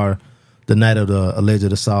Brooklyn bar the night of the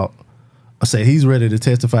alleged assault said he's ready to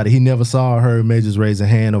testify that he never saw or heard Majors raise a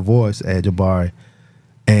hand or voice at Jabari,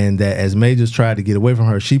 and that as Majors tried to get away from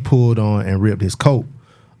her, she pulled on and ripped his coat.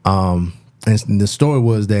 And the story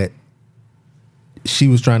was that she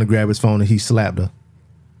was trying to grab his phone and he slapped her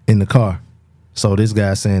in the car. So this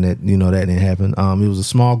guy's saying that, that didn't happen. It was a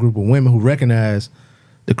small group of women who recognized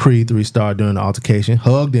the Creed 3 star during the altercation,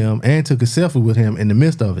 hugged him, and took a selfie with him in the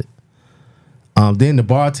midst of it. Then the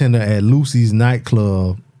bartender at Lucy's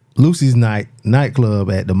nightclub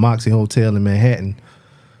at the Moxie Hotel in Manhattan,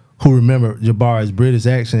 who remembered Jabari's British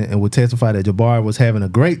accent and would testify that Jabari was having a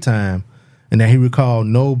great time and that he recalled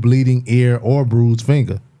no bleeding ear or bruised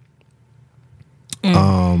finger.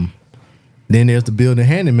 Then there's the building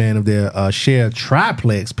handyman of their shared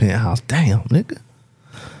triplex penthouse. Damn, nigga.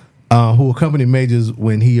 Who accompanied Majors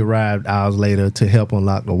when he arrived hours later to help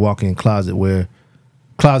unlock the walk-in closet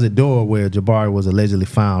door where Jabari was allegedly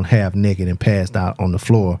found half naked and passed out on the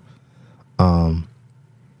floor. And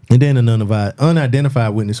then an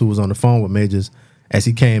unidentified witness who was on the phone with Majors as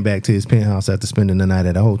he came back to his penthouse after spending the night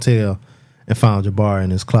at a hotel and found Jabari in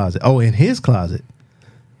his closet. Oh, in his closet.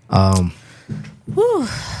 Whew.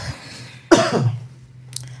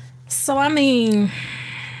 So, I mean...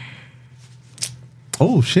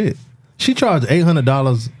 Oh, shit. She charged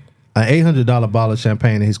 $800, an $800 bottle of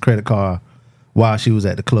champagne in his credit card while she was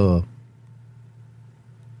at the club.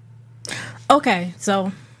 Okay,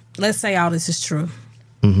 so let's say all this is true.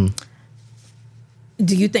 Mm-hmm.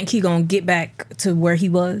 Do you think he gonna get back to where he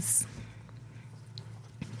was?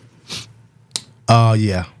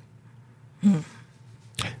 Yeah.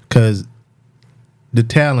 Because the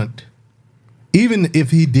talent, even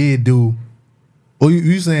if he did do, or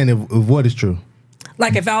you saying if what is true?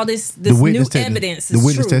 Like if all this new evidence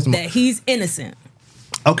is true that he's innocent.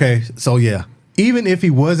 Okay, so yeah. Even if he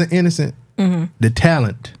wasn't innocent, the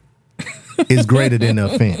talent is greater than the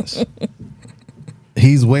offense.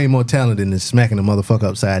 He's way more talented than smacking a motherfucker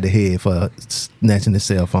upside the head for snatching his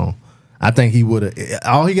cell phone. I think he would have.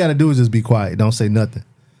 All he got to do is just be quiet. Don't say nothing.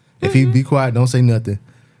 If he be quiet, don't say nothing.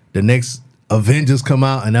 The next Avengers come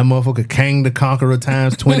out and that motherfucker Kang the Conqueror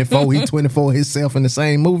times 24. He 24 himself in the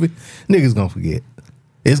same movie. Niggas gonna forget.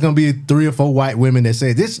 It's gonna be 3 or 4 white women that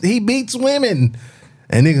say this. He beats women.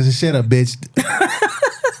 And niggas say, shut up, bitch.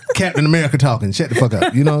 Captain America talking. Shut the fuck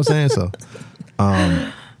up. You know what I'm saying? So,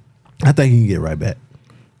 I think he can get right back.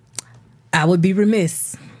 I would be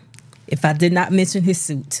remiss if I did not mention his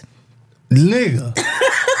suit. Nigga.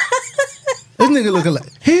 This nigga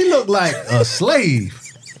he looked like a slave.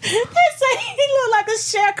 They say he looked like a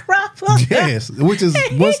sharecropper. Yes, which is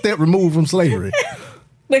one step removed from slavery.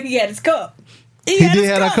 But he had his cup. He did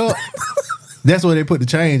have a cup. That's where they put the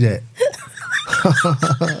change at.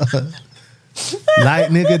 Light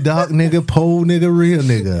nigga, dark nigga, poor nigga, real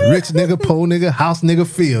nigga, rich nigga, poor nigga, house nigga,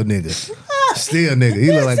 field nigga, still nigga.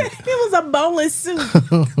 He looked like it was a bowling suit.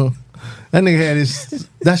 That nigga had his.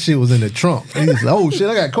 That shit was in the trunk. He was like, oh shit,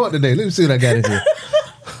 I got caught today. Let me see what I got in here.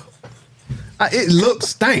 It looked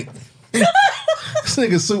stank. This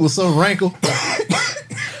nigga's suit was so wrinkled.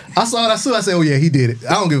 I saw that suit. I said, oh yeah, he did it.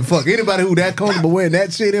 I don't give a fuck. Anybody who that comfortable wearing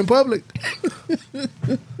that shit in public.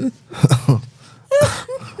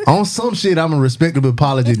 On some shit, I'm a respectable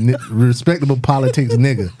politics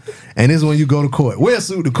nigga. And this is when you go to court. Wear a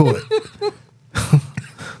suit to court.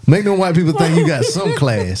 Make them white people think you got some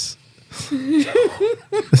class.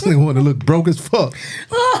 This nigga want to look broke as fuck.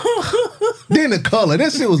 Then the color.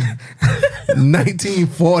 That shit was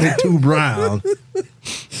 1942 brown.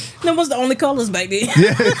 That was the only colors back then.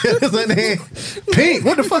 Yeah, pink.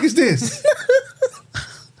 What the fuck is this?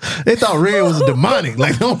 They thought red was demonic.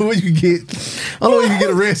 Like the only way you get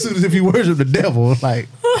a red suit is if you worship the devil. Like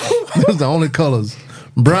those the only colors: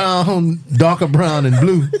 brown, darker brown, and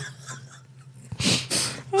blue.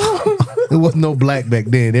 There was no black back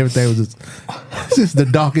then. Everything was just the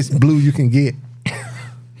darkest blue you can get.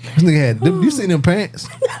 This nigga had. You seen them pants?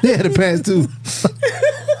 He had the pants too.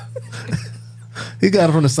 He got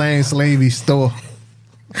it from the same slavey store.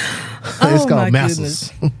 It's called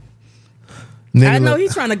Masters. I know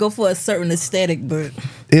he's trying to go for a certain aesthetic, but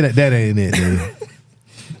that ain't it, dude.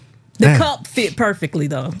 The cup fit perfectly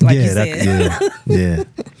though, like you said. Yeah.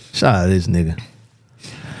 Shout out to this nigga.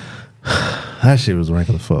 That shit was rank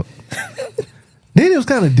as fuck. Then it was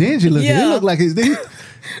kind of dingy looking. Yeah. It looked like his nigga,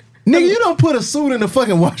 you don't put a suit in the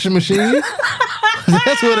fucking washing machine.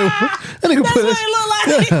 That's what it looked like.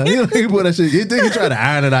 You don't put that shit. You think you try to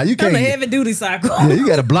iron it out. You can't. That's a heavy duty cycle. Yeah, you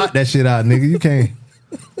gotta block that shit out, nigga. You can't.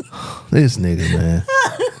 This nigga, man.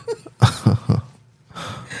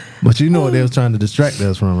 But you know what they was trying to distract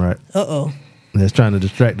us from, right? Uh-oh. They was trying to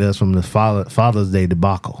distract us from the Father's Day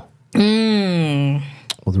debacle.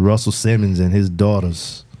 With Russell Simmons and his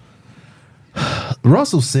daughters.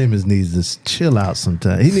 Russell Simmons needs to chill out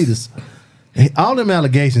sometime. He needs to... All them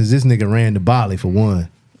allegations, this nigga ran to Bali for one.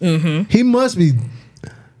 He must be.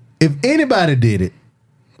 If anybody did it,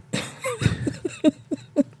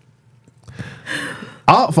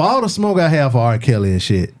 for all the smoke I have for R. Kelly and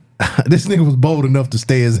shit, this nigga was bold enough to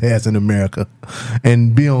stay his ass in America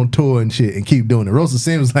and be on tour and shit and keep doing it. Russell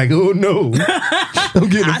Simmons like, oh no.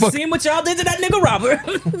 I seen what y'all did to that nigga Robert.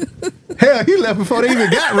 Hell, he left before they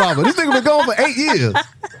even got Robert. This nigga been gone for 8 years.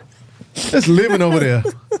 Just living over there,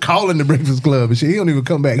 calling the Breakfast Club and shit. He don't even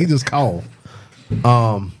come back. He just called.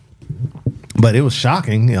 But it was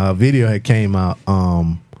shocking. A video had came out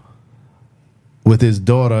with his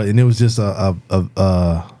daughter, and it was just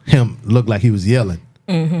him looked like he was yelling.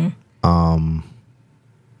 And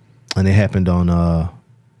it happened on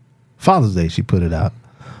Father's Day. She put it out.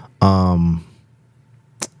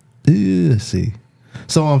 Let's see.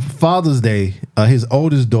 So on Father's Day, his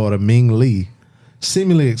oldest daughter, Ming Lee,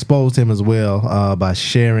 seemingly exposed him as well by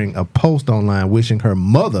sharing a post online wishing her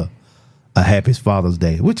mother a happy Father's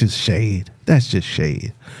Day, which is shade. That's just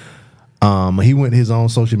shade. He went to his own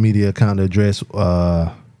social media account to address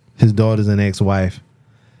his daughters and ex-wife.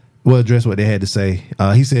 Well, address what they had to say.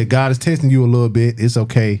 He said, God is testing you a little bit. It's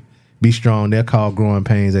okay. Be strong. They're called growing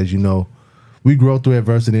pains, as you know. We grow through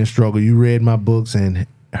adversity and struggle. You read my books and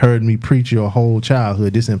heard me preach your whole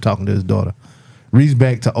childhood. This is him talking to his daughter. Reach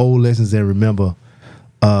back to old lessons and remember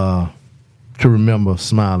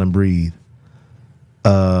smile and breathe.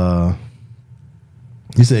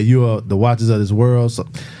 He said, you are the watchers of this world. So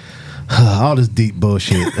all this deep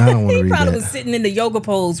bullshit. I don't want to read that. He probably was sitting in the yoga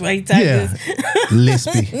pose while he typed this.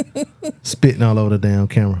 Lispy. Spitting all over the damn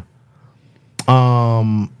camera.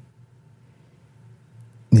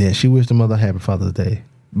 Yeah, she wished her mother a happy Father's Day.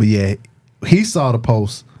 But yeah, he saw the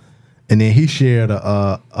post and then he shared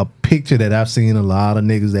a picture that I've seen a lot of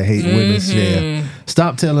niggas that hate women share.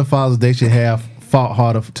 Stop telling fathers they should have fought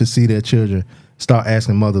harder to see their children. Start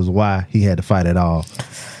asking mothers why he had to fight at all.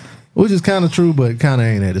 Which is kind of true, but kind of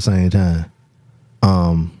ain't at the same time.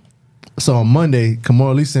 So on Monday,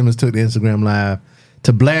 Kimora Lee Simmons took the Instagram Live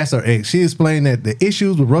to blast her ex. She explained that the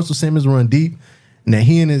issues with Russell Simmons run deep and that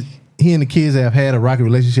he and the kids have had a rocky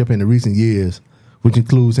relationship in the recent years, which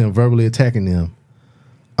includes him verbally attacking them.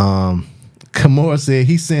 Kimora said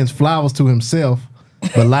he sends flowers to himself,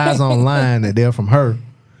 but lies online that they're from her.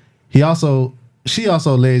 She also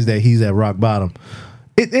alleged that he's at rock bottom.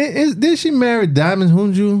 Did she marry Diamond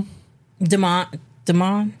Hunju? Damon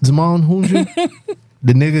Hunju?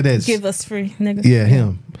 The nigga that's give us free nigga. Yeah,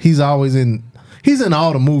 him. He's in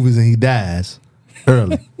all the movies and he dies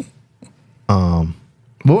early. But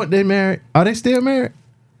what, they married? Are they still married?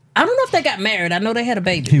 I don't know if they got married. I know they had a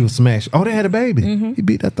baby. He was smashed. Oh, they had a baby. He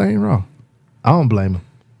beat that thing raw. I don't blame him.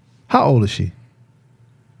 How old is she?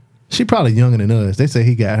 She probably younger than us. They say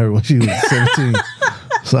he got her when she was 17.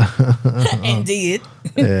 So, and did.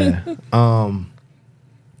 Yeah.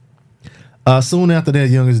 Soon after their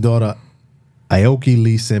youngest daughter, Aoki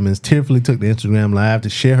Lee Simmons, tearfully took the Instagram Live to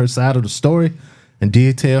share her side of the story and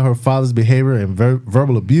detail her father's behavior and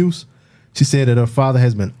verbal abuse. She said that her father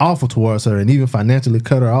has been awful towards her and even financially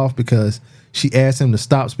cut her off because she asked him to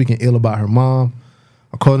stop speaking ill about her mom.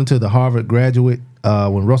 According to the Harvard graduate,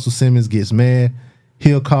 when Russell Simmons gets mad,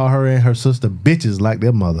 he'll call her and her sister bitches like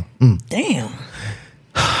their mother. Damn.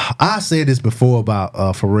 I said this before about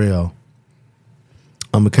Pharrell.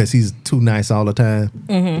 Because he's too nice all the time.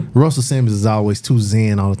 Russell Simmons is always too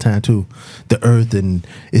zen all the time too. The earth and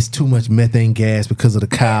it's too much methane gas because of the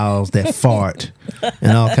cows that fart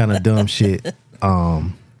and all kind of dumb shit.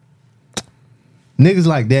 Niggas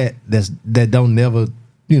like that don't never,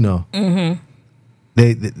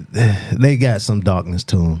 they got some darkness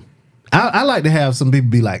to them. I like to have some people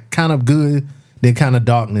be like kind of good, then kind of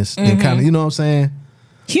darkness, then kind of, you know what I'm saying?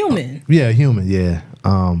 Human. Yeah, human. Yeah.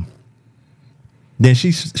 Then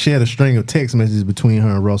she shared a string of text messages between her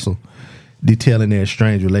and Russell detailing their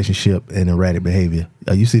strange relationship and erratic behavior.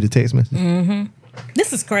 You see the text message?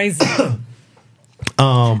 This is crazy.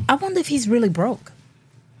 I wonder if he's really broke.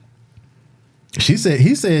 He said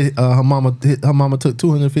her mama took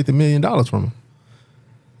 $250 million from him.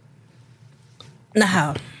 Now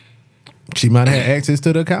how? She might have had access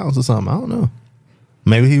to the accounts or something. I don't know.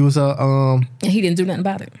 Maybe he was and he didn't do nothing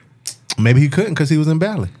about it. Maybe he couldn't because he was in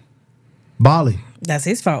Bali. That's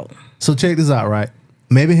his fault. So check this out, right?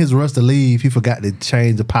 Maybe his rush to leave, he forgot to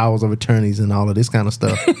change the powers of attorneys and all of this kind of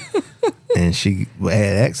stuff. And she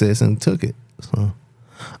had access and took it. So,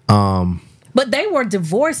 but they were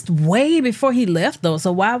divorced way before he left, though.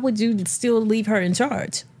 So why would you still leave her in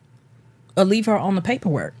charge? Or leave her on the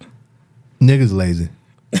paperwork? Niggas lazy.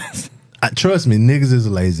 Trust me, niggas is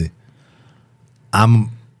lazy.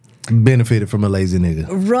 I'm benefited from a lazy nigga.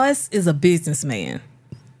 Russ is a businessman.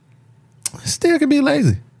 Still can be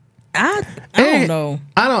lazy. I don't know.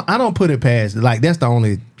 I don't put it past. Like, that's the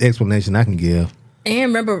only explanation I can give. And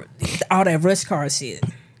remember all that rush card shit.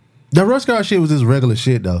 The rush card shit was just regular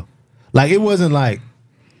shit though. Like, it wasn't like,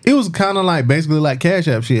 it was kind of like basically like Cash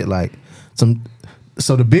App shit. Like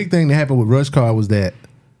so the big thing that happened with rush card was that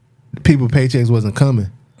people paychecks wasn't coming.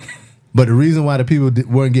 But the reason why the people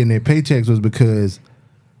weren't getting their paychecks was because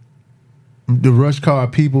the rush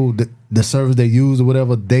card people, the servers they use or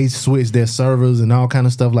whatever, they switched their servers and all kind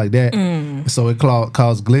of stuff like that. So it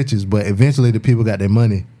caused glitches. But eventually the people got their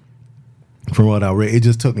money. From what I read, it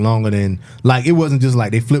just took longer than, like, it wasn't just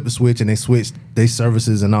like they flipped the switch and they switched their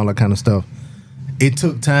services and all that kind of stuff. It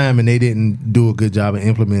took time and they didn't do a good job of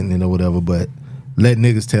implementing it or whatever. But let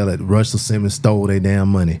niggas tell it, Russell Simmons stole their damn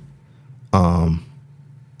money.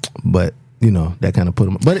 But you know, that kind of put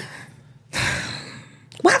them. But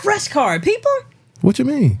why rush card, people? What you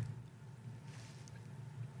mean?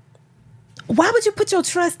 Why would you put your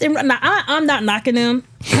trust in? Now, I'm not knocking them.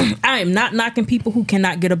 I am not knocking people who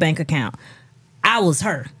cannot get a bank account. I was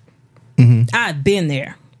her. I've been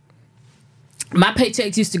there. My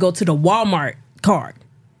paychecks used to go to the Walmart card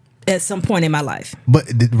at some point in my life. But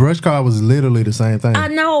the rush card was literally the same thing. I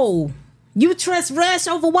know. You trust Rush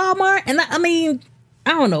over Walmart? And I mean,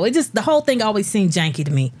 I don't know. It just, the whole thing always seemed janky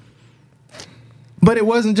to me. But it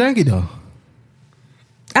wasn't janky though.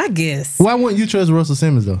 I guess. Why wouldn't you trust Russell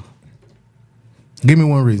Simmons though? Give me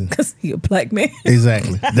one reason. Because he a black man.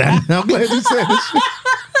 Exactly. I'm glad you said this.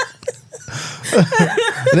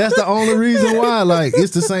 That's the only reason why. Like,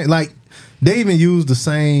 it's the same. Like, they even use the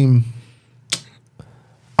same.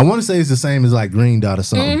 I want to say it's the same as like Green Dot or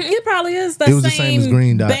something. It probably is. It was the same as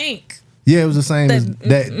Green Dot. Bank. Yeah, it was the same as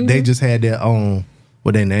that. They just had their own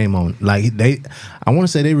with their name on. Like, I want to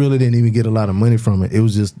say they really didn't even get a lot of money from it. It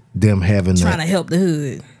was just them having trying to help the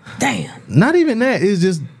hood. Damn. Not even that. It's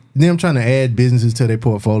just them trying to add businesses to their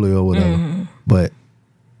portfolio or whatever. But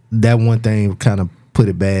that one thing kind of put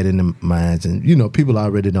it bad in the minds, and you know, people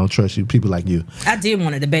already don't trust you. People like you. I did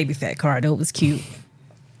want the baby fat card. That was cute.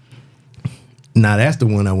 Nah, that's the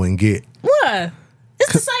one I wouldn't get. What?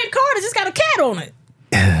 It's the same card. It just got a cat on it.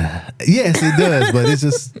 Yes, it does, but it's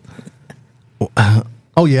just.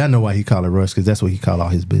 Oh yeah, I know why he called it Rush, because that's what he called all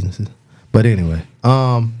his businesses. But anyway,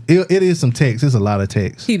 it is some text. It's a lot of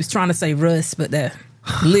text. He was trying to say Russ, but that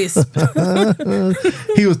lisp.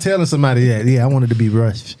 He was telling somebody that, yeah, I wanted to be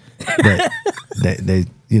Rush, but they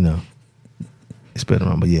you know, spelled it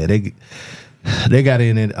wrong. But yeah, they got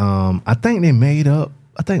in it. I think they made up.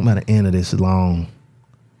 I think by the end of this long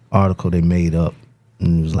article, they made up,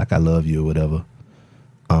 and it was like, "I love you" or whatever.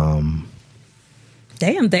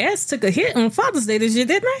 Damn, dads took a hit on Father's Day this year,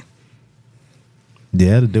 didn't they?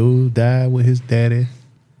 Yeah, the dude died with his daddy.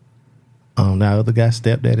 The other guy,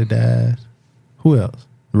 stepdaddy, died. Who else?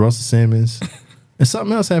 Russell Simmons. And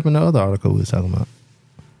something else happened in the other article we was talking about.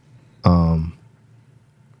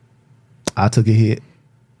 I took a hit.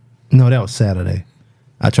 No, that was Saturday.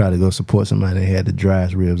 I tried to go support somebody that had the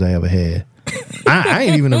driest ribs I ever had. I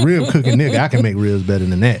ain't even a rib cooking nigga. I can make ribs better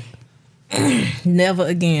than that. Never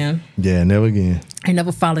again. Yeah, never again. I ain't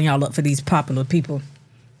never following y'all up for these popular people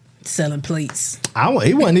selling plates.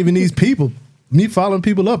 It wasn't even these people. Me following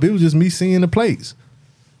people up. It was just me seeing the plates.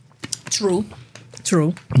 True.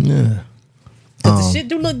 Yeah. Because the shit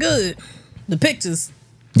do look good. The pictures.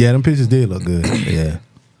 Yeah, them pictures did look good. Yeah.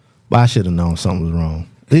 But I should have known something was wrong.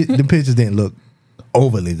 The pictures didn't look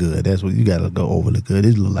overly good. That's what you got to go overly good.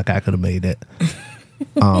 It looked like I could have made that.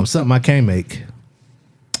 Something I can't make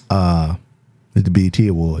is the BET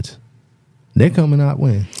Awards. They're coming out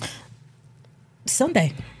when?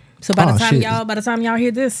 Sunday. So by the time y'all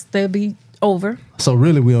hear this, they'll be over. So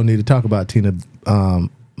really, we don't need to talk about Tina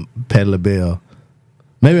Patti LaBelle.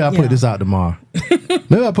 Maybe I'll put this out tomorrow.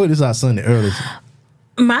 Maybe I'll put this out Sunday early.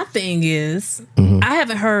 My thing is, I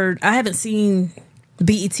haven't seen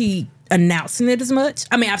BET announcing it as much.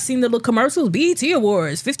 I mean, I've seen the little commercials, BET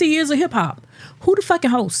Awards, 50 years of hip hop. Who the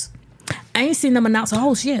fucking host? I ain't seen them announce a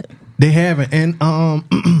host yet. They haven't. And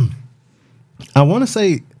I want to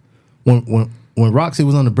say when Roxy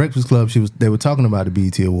was on the Breakfast Club, they were talking about the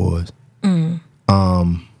BET Awards.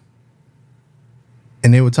 And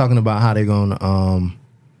they were talking about how they're gonna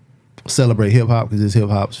celebrate hip hop because it's hip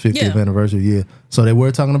hop's 50th anniversary year. So they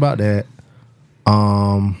were talking about that.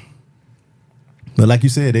 But like you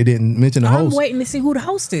said, they didn't mention the host. I'm waiting to see who the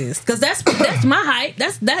host is, because that's my hype.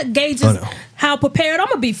 That gauges how prepared I'm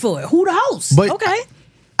gonna be for it. Who the host? But okay.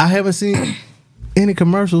 I haven't seen any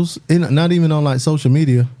commercials, not even on like social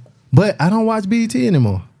media. But I don't watch BET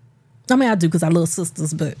anymore. I mean, I do because I love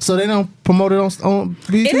sisters, but so they don't promote it on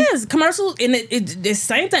BET. It is commercials, and it's the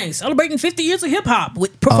same thing. Celebrating 50 years of hip hop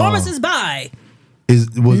with performances by. Is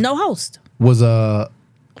no host. Was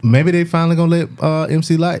maybe they finally gonna let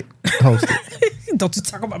MC Light host it. Don't you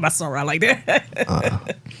talk about my song right like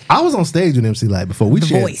that. I was on stage with MC Light before.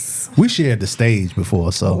 Voice. We shared the stage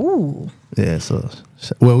before, so Ooh. yeah. So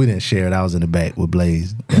well, we didn't share it. I was in the back with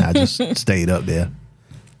Blaze, and I just stayed up there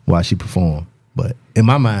while she performed. But in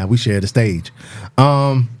my mind, we shared the stage.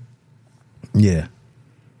 Yeah.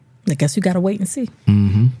 I guess you gotta wait and see.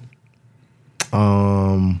 Mm-hmm.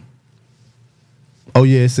 Oh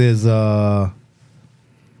yeah, it says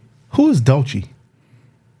who is Dolce?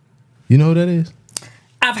 You know who that is?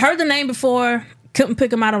 I've heard the name before. Couldn't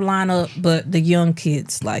pick him out of lineup, but the young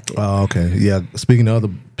kids like it. Oh, okay. Yeah. Speaking of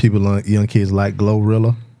other people, young kids like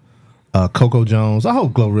Glorilla, Coco Jones. I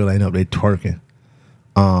hope Glorilla ain't up there twerking.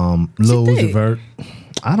 Lil Uzi Vert.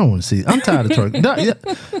 I don't want to see. I'm tired of twerking.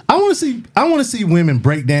 I want to see women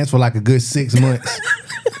break dance for like a good 6 months.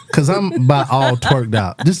 Cause I'm about all twerked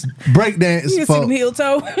out. Just break dance. You see them heel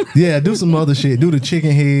toe. Yeah, do some other shit. Do the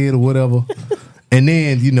chicken head or whatever. And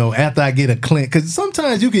then, after I get a cleanse, because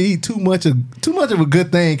sometimes you can eat too much of a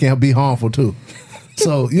good thing can be harmful too.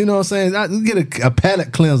 So, you know what I'm saying? I get a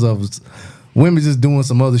palate cleanse of women just doing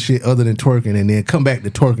some other shit other than twerking, and then come back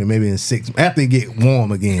to twerking maybe in 6 after it get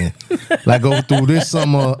warm again. Like go through this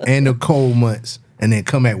summer and the cold months, and then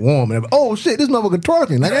come back warm. And oh shit, this motherfucker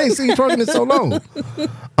twerking. Like I ain't seen twerking in so long.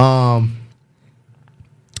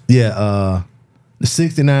 The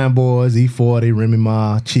 69 Boys, E40, Remy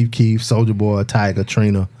Ma, Chief Keef, Soulja Boy, Tyga,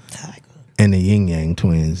 Trina, and the Yin Yang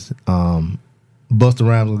Twins. Busta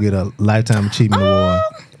Rhymes will get a Lifetime Achievement Award.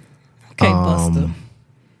 Okay, Busta.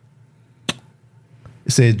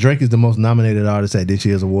 It says Drake is the most nominated artist at this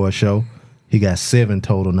year's award show. He got 7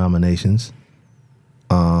 total nominations.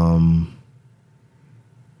 Glorilla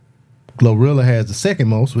has the second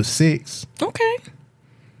most with 6. Okay.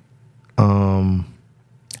 I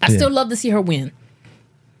still love to see her win.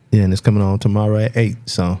 Yeah, and it's coming on tomorrow at 8.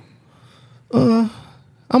 So I'm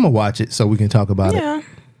gonna watch it so we can talk about it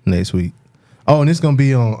next week. Oh, and it's gonna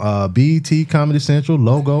be on BET, Comedy Central,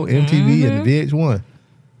 Logo, MTV, and the VH1.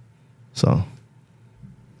 So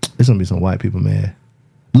it's gonna be some white people mad.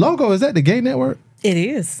 Logo, is that the gay network? It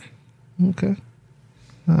is. Okay.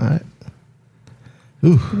 All right.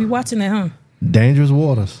 Ooh. You be watching that, huh? Dangerous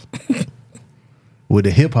Waters. With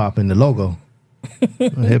the hip hop and the logo.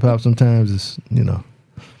 Hip hop sometimes is,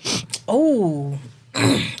 Oh,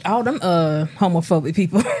 all them homophobic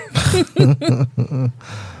people.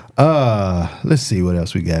 Let's see what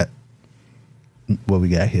else we got. What we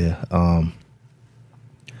got here.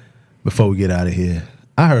 Before we get out of here,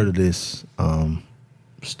 I heard of this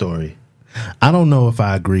story. I don't know if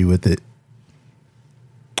I agree with it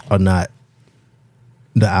or not,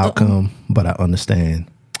 the outcome, but I understand.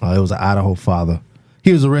 It was an Idaho father.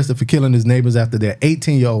 He was arrested for killing his neighbors after their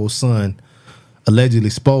 18-year-old son allegedly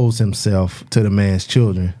exposed himself to the man's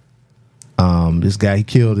children. This guy, he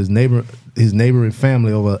killed his neighboring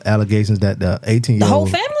family over allegations that the 18-year-old... The whole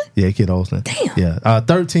family? Yeah, he killed Olsen. Damn. Yeah.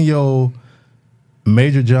 13-year-old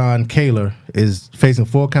Major John Kaler is facing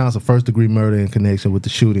 4 counts of first-degree murder in connection with the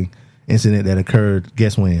shooting incident that occurred,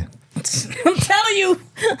 guess when? I'm telling you,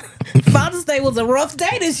 Father's Day was a rough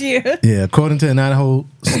day this year. Yeah, according to an Idaho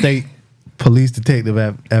State Police detective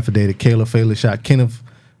affidavit, Kaler fatally shot Kenneth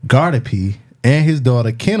Gardepee and his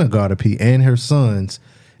daughter Kenna Gardepee and her sons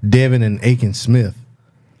Devin and Aiken Smith.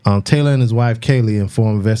 Taylor and his wife Kaylee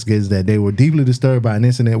informed investigators that they were deeply disturbed by an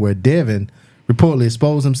incident where Devin reportedly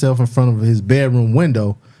exposed himself in front of his bedroom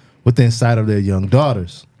window within sight of their young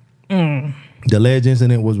daughters. The alleged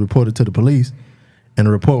incident was reported to the police, and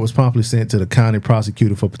the report was promptly sent to the county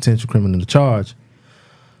prosecutor for potential criminal charge.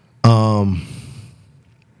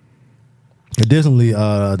 Additionally,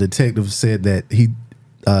 the detective said that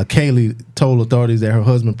Kaylee told authorities that her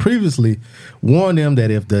husband previously warned them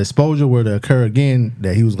that if the exposure were to occur again,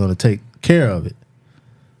 that he was going to take care of it.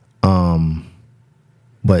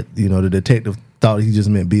 But the detective thought he just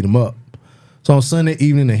meant beat him up. So on Sunday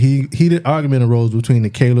evening, a heated argument arose between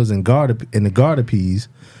the Kalers and the Gardapees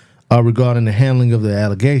regarding the handling of the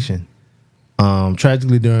allegation.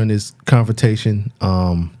 Tragically, during this confrontation,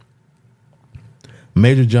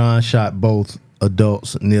 Major John shot both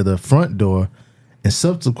adults near the front door and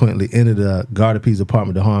subsequently entered the Gardapees'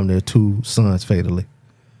 apartment to harm their 2 sons fatally.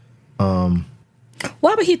 Why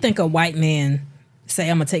would he think a white man say,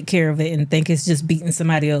 I'm going to take care of it, and think it's just beating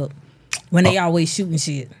somebody up when they always shooting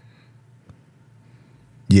shit?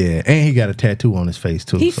 Yeah, and he got a tattoo on his face,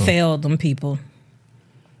 too. He failed them people.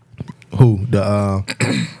 Who? Who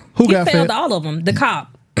he failed all of them. The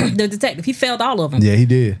cop, the detective, he failed all of them. Yeah, he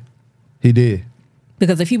did. He did.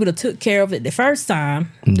 Because if he would have took care of it the first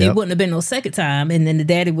time, it wouldn't have been no second time, and then the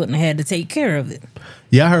daddy wouldn't have had to take care of it.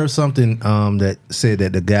 Yeah, I heard something that said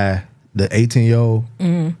that the guy, the 18-year-old,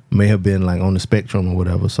 may have been like on the spectrum or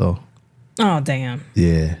whatever. So, oh damn.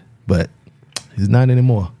 Yeah, but he's not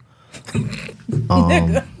anymore.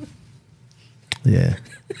 Yeah.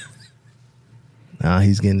 Now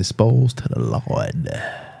he's getting exposed to the Lord.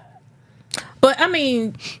 But I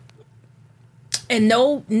mean, and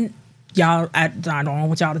no. Y'all, I don't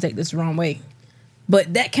want y'all to take this the wrong way,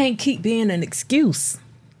 but that can't keep being an excuse.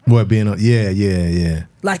 What being on? Yeah.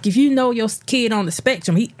 Like if you know your kid on the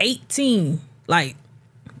spectrum, he 18. Like,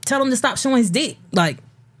 tell him to stop showing his dick. Like,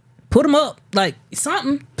 put him up. Like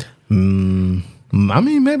something. I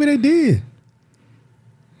mean, maybe they did.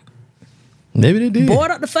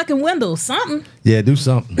 Board up the fucking window. Something. Yeah, do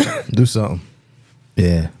something. Do something.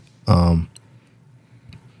 Yeah. I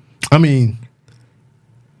mean.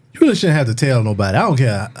 You really shouldn't have to tell nobody. I don't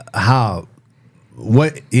care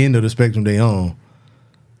what end of the spectrum they on,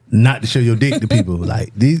 not to show your dick to people.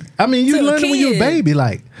 Like these, I mean, you learn it when you're a baby.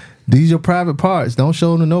 Like these your private parts. Don't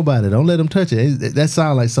show them to nobody. Don't let them touch it. That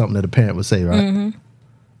sounds like something that a parent would say, right?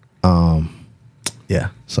 Yeah.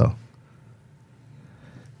 So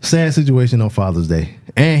sad situation on Father's Day,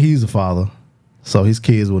 and he's a father, so his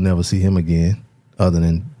kids will never see him again, other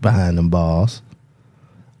than behind them balls.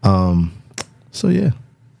 So yeah.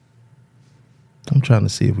 I'm trying to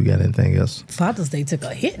see if we got anything else. Father's Day took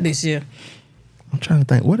a hit this year. I'm trying to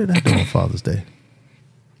think. What did I do on Father's Day?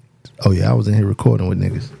 Oh, yeah. I was in here recording with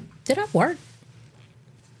niggas. Did I work?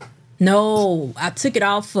 No. I took it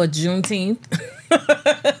off for Juneteenth.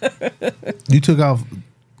 You took off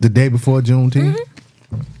the day before Juneteenth?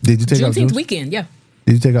 Mm-hmm. Did you take off Juneteenth weekend, yeah.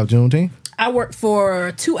 Did you take off Juneteenth? I worked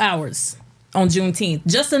for 2 hours on Juneteenth.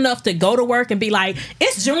 Just enough to go to work and be like,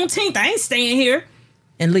 it's Juneteenth. I ain't staying here.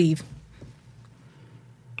 And leave.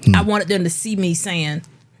 I wanted them to see me saying,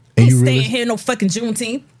 I ain't staying here no fucking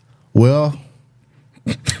Juneteenth. Well,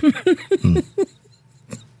 I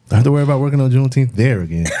have to worry about working on Juneteenth there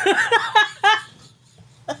again.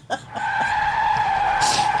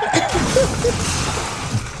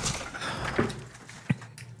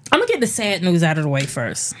 I'm going to get the sad news out of the way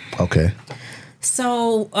first. Okay.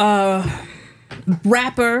 So,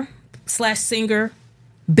 rapper / singer,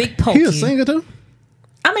 Big Pokey. He a singer too?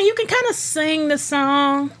 I mean, you can kind of sing the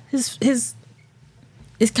song. His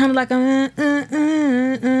it's kind of like a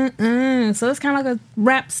so it's kind of like a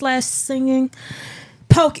rap / singing.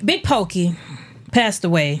 Big Pokey passed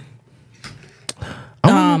away.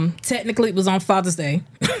 Technically, it was on Father's Day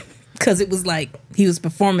because it was like he was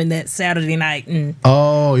performing that Saturday night and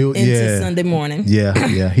into Sunday morning.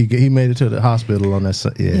 Yeah. He made it to the hospital on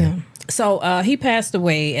that. Yeah. So he passed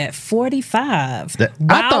away at 45.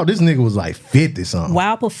 I thought this nigga was like 50 something.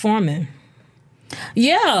 While performing.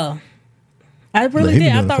 Yeah. I really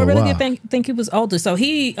did. I thought I really did think he was older. So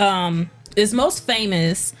he is most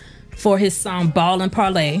famous for his song Ball and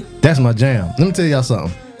Parlay. That's my jam. Let me tell y'all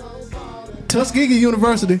something. Tuskegee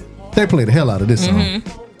University, they play the hell out of this song.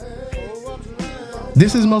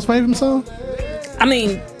 This is his most famous song? I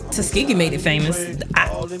mean, Tuskegee made it famous.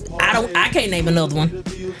 I can't name another one.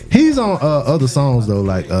 He's on other songs though,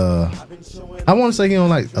 like I want to say he on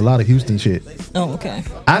like a lot of Houston shit. Oh, okay.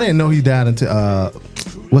 I didn't know he died until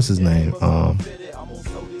what's his name?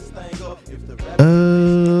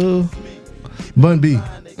 Bun B.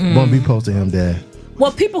 Bun B posted him dead.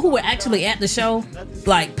 Well, people who were actually at the show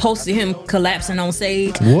like posted him collapsing on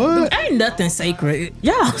stage. What? Ain't nothing sacred,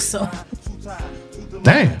 yeah. So.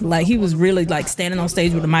 Damn. Like he was really like standing on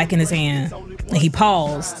stage with a mic in his hand, and he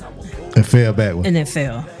paused and fell backward. And then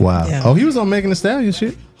fell. Wow. Yeah. Oh, he was on Megan Thee Stallion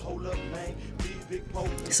shit.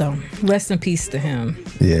 So rest in peace to him.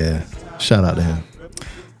 Yeah. Shout out to him.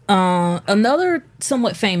 Another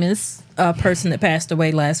somewhat famous person that passed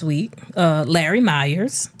away last week, Larry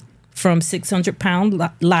Myers from 600 Pound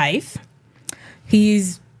Life.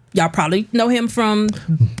 Y'all probably know him from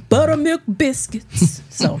Buttermilk Biscuits.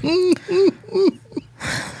 So.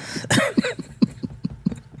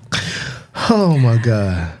 Oh my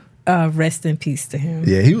God. Rest in peace to him.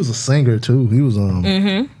 Yeah, he was a singer too. He was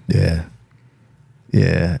Yeah.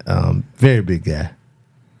 Very big guy.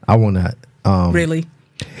 I want to really?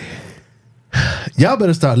 Y'all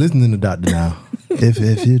better start listening to Dr. Now.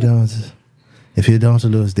 if you don't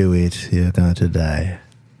lose the weight, you're going to die.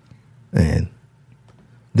 And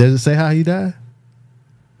does it say how he died?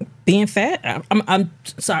 Being fat? I'm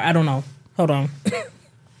sorry, I don't know. Hold on.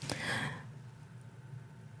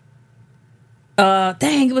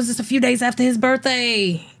 Dang, it was just a few days after his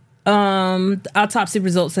birthday. Autopsy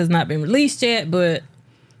results has not been released yet, but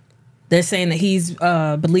They're saying that he's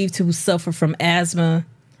believed to suffer from asthma.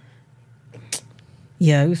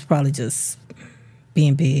 Yeah, he was probably just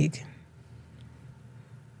being big.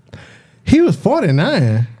 He was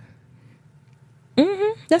 49.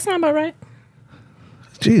 That sound about right.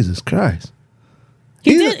 Jesus Christ.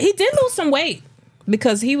 He did lose some weight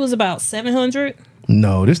because he was about 700.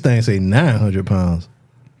 No, this thing say 900 pounds.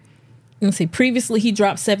 Let's see. Previously, he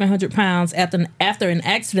dropped 700 pounds after an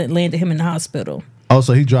accident landed him in the hospital. Oh,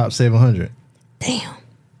 so he dropped 700. Damn.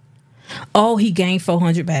 Oh, he gained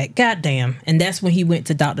 400 back. God damn. And that's when he went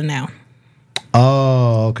to Dr. Now.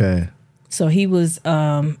 Oh, okay. So he was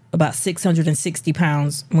about 660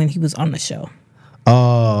 pounds when he was on the show.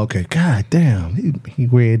 Oh, okay. God damn. He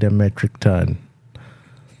weighed a metric ton.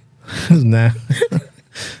 Now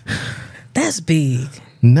That's big.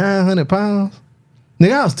 900 pounds?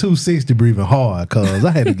 Nigga, I was 260 breathing hard because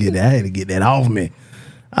I had to get that off me.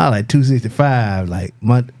 I was like 265. Like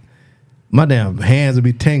my damn hands would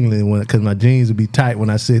be tingling because my jeans would be tight when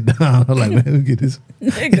I sit down. I'm like, man, let me get this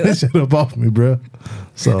shit up off me, bro.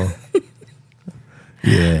 So,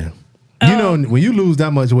 yeah. You know, when you lose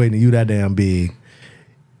that much weight and you that damn big,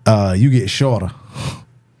 you get shorter.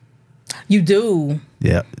 You do.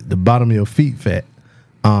 Yeah, the bottom of your feet fat.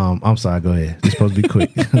 I'm sorry, go ahead. It's supposed to be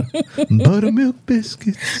quick. Buttermilk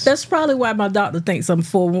biscuits. That's probably why my doctor thinks I'm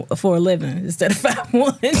 4'11" instead of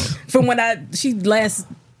 5'1" from when she last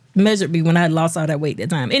measured me when I had lost all that weight at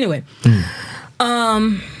that time. Anyway,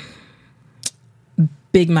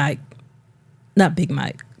 Big Mike, not Big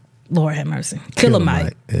Mike. Lord have mercy. Killer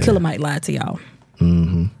Mike. Yeah. Killer Mike lied to y'all.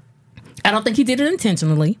 Mm-hmm. I don't think he did it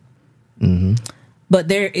intentionally. Mm-hmm. But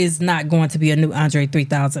there is not going to be a new Andre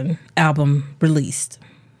 3000 album released.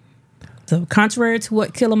 So contrary to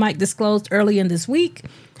what Killer Mike disclosed earlier in this week,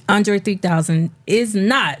 Andre 3000 is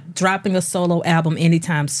not dropping a solo album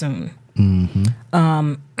anytime soon.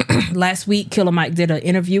 Mm-hmm. Last week, Killer Mike did an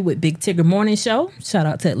interview with Big Tigger Morning Show. Shout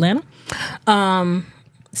out to Atlanta.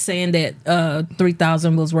 Saying that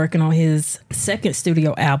 3000 was working on his second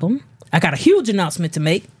studio album. I got a huge announcement to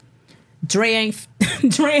make. Dre ain't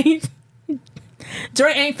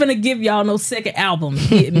finna give y'all no second album,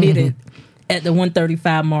 he admitted at the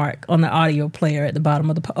 135 mark on the audio player at the bottom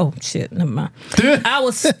of the... Oh, shit, never mind. I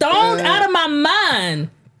was stoned out of my mind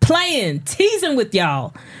playing, teasing with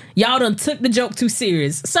y'all. Y'all done took the joke too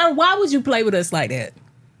serious. Sir, why would you play with us like that?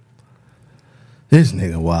 This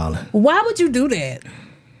nigga wildin'. Why would you do that?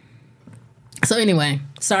 So anyway,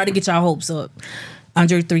 sorry to get y'all hopes up.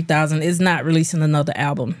 Andre 3000 is not releasing another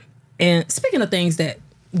album. And speaking of things that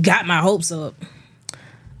got my hopes up,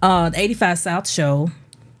 the 85 South show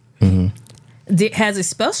has a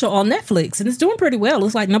special on Netflix, and it's doing pretty well.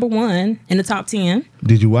 It's like number 1 in the top 10.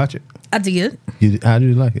 Did you watch it? I did. How did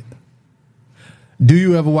you like it? Do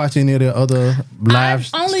you ever watch any of their other live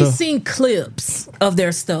stuff? I've only seen clips of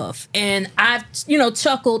their stuff, and I've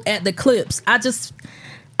chuckled at the clips. I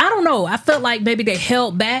don't know. I felt like maybe they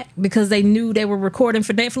held back because they knew they were recording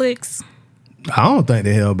for Netflix. I don't think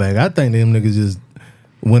they held back. I think them niggas just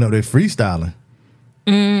went up there freestyling.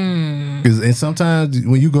 And sometimes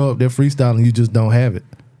when you go up there freestyling, you just don't have it.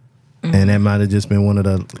 And that might have just been one of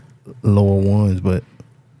the lower ones. But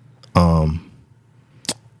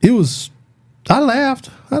it was... I laughed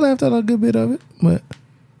at a good bit of it. But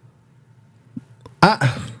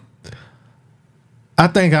I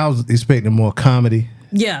think I was expecting more comedy.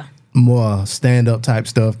 Yeah. More stand-up type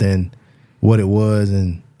stuff than what it was.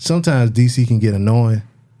 And sometimes DC can get annoying.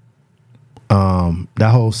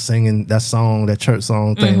 That whole singing, that church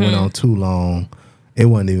song thing went on too long. It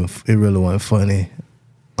really wasn't funny.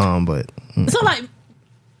 So like,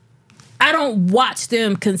 I don't watch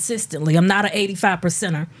them consistently. I'm not an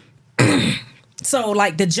 85%er. So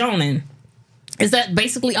like the Jonin, is that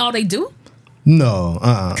basically all they do? No,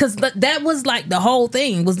 because that was like the whole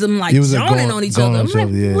thing was them like joning on each other. I'm like,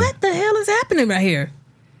 yeah. What the hell is happening right here?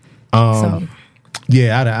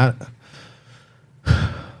 Yeah,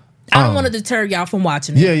 I don't want to deter y'all from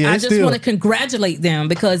watching it. Yeah, I just want to congratulate them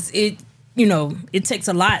because it takes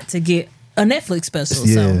a lot to get a Netflix special.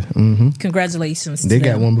 Yeah, so congratulations. They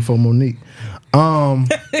got one before Monique. No,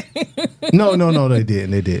 they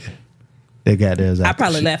did. They got theirs. I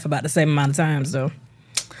probably laugh about the same amount of times though.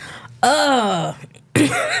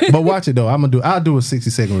 But watch it though. I'll do a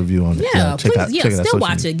 60-second review on it. Yeah, please, still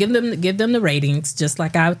watch it. Give them the ratings, just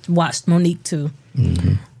like I watched Monique too.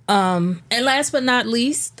 Mm-hmm. And last but not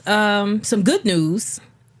least, some good news.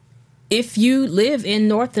 If you live in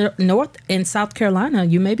North and South Carolina,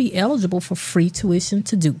 you may be eligible for free tuition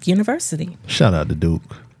to Duke University. Shout out to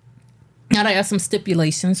Duke. Now, there are some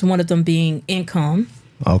stipulations, one of them being income.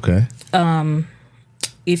 Okay.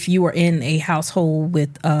 if you are in a household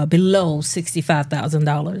with below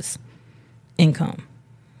 $65,000 income.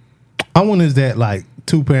 I wonder, is that like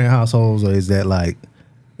 2-parent households, or is that like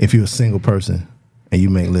if you're a single person and you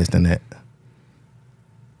make less than that?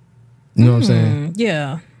 You know what I'm saying?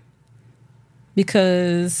 Yeah.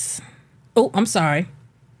 Because, I'm sorry,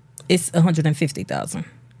 it's $150,000.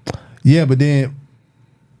 Yeah, but then,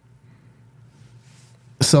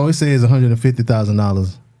 so it says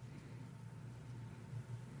 $150,000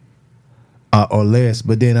 or less,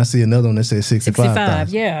 but then I see another one that says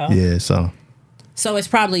 65,000. Yeah. Yeah, So it's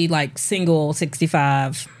probably like single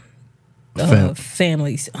 65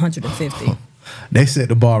 families, 150. They set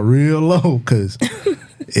the bar real low because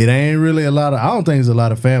it ain't really a lot of. I don't think there's a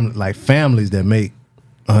lot of families that make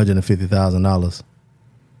 $150,000.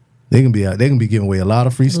 They can be giving away a lot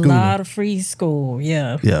of free school. A lot of free school,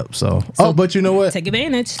 yeah. Yep. So but you know what? Take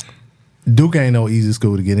advantage. Duke ain't no easy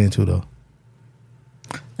school to get into though.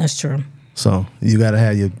 That's true. So you got to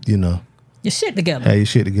have your shit together. Have your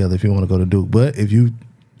shit together if you want to go to Duke. But if you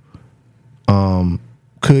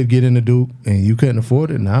could get into Duke and you couldn't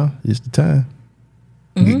afford it, now it's the time.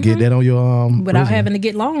 Get that on your without resume. having to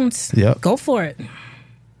get loans. Yep. Go for it.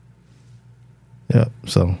 Yep.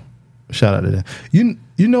 So shout out to that. You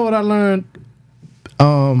know what I learned?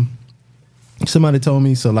 Somebody told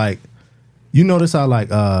me, so like, you notice how like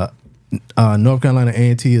North Carolina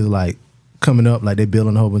A&T is like coming up, like they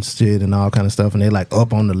building a whole bunch of shit and all kind of stuff, and they like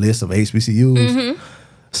up on the list of HBCUs.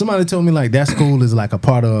 Somebody told me like that school is like a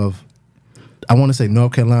part of, I want to say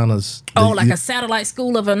North Carolina's. A satellite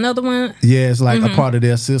school of another one? Yeah, it's like a part of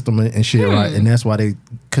their system and shit, right? And that's why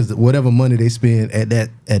because whatever money they spend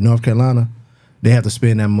at North Carolina, they have to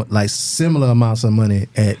spend that like similar amounts of money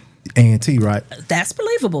at A&T, right? That's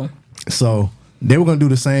believable. So they were going to do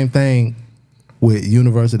the same thing with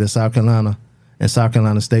University of South Carolina and South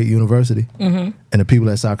Carolina State University. And the people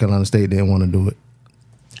at South Carolina State didn't want to do it.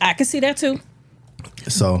 I can see that too.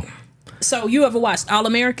 So you ever watched All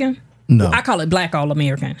American? No. I call it Black All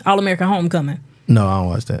American. All American Homecoming. No, I don't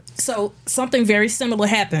watch that. So something very similar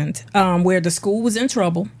happened where the school was in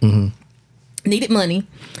trouble, needed money,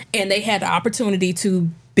 and they had the opportunity to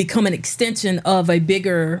become an extension of a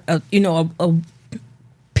bigger, a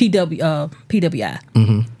PWI.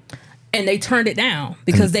 And they turned it down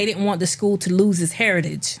because they didn't want the school to lose its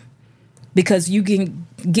heritage. Because you can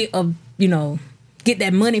get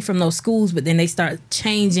that money from those schools, but then they start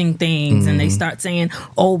changing things and they start saying,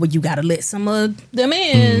 oh, well, you got to let some of them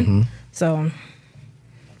in. So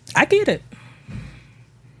I get it.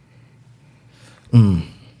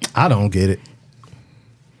 I don't get it.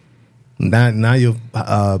 Now your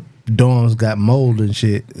dorms got mold and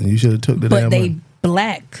shit, and you should have took the damn But they money.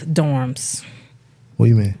 black dorms. What do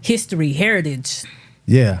you mean? History, heritage.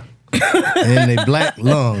 Yeah. And they black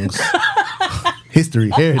lungs. History,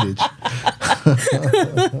 heritage.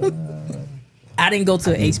 I didn't go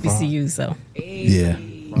to HBCU, so. Yeah,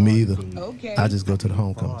 me either. Okay. I just go to the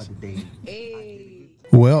homecomings.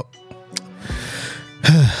 Well,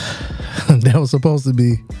 that was supposed to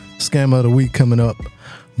be Scam of the Week coming up,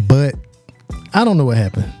 but I don't know what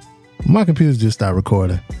happened. My computer just started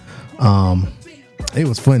recording. It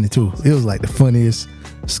was funny too. It was like the funniest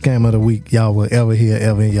Scam of the Week y'all will ever hear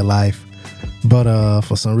ever in your life. But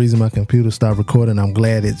for some reason my computer stopped recording. I'm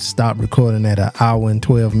glad it stopped recording at 1 hour and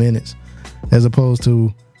 12 minutes as opposed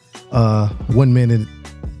to 1 minute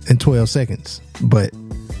and 12 seconds. But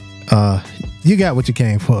you got what you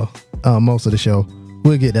came for most of the show.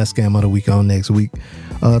 We'll get that Scam of the Week on next week.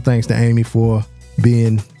 Thanks to Amy for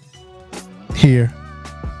being here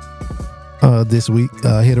this week.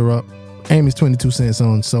 Hit her up. Amy's 22 cents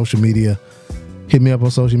on social media. Hit me up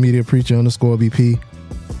on social media, Preacher_BP.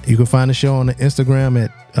 You can find the show on the Instagram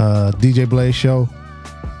at DJ Blaze Show.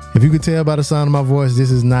 If you could tell by the sound of my voice,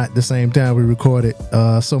 this is not the same time we recorded.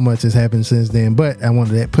 So much has happened since then, but I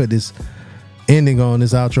wanted to put this ending on,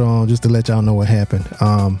 this outro on, just to let y'all know what happened.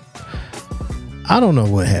 I don't know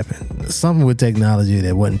what happened. Something with technology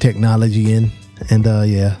that wasn't technology in. And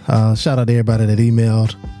shout out to everybody that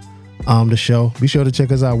emailed the show. Be sure to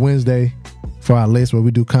check us out Wednesday for our list where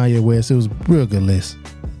we do Kanye West. It was a real good list.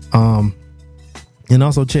 And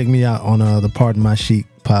also check me out on the Pardon My Chic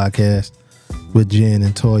podcast with Jen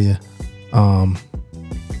and Toya. I'm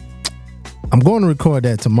going to record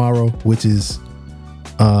that tomorrow, which is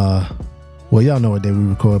y'all know what day we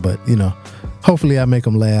record, but hopefully I make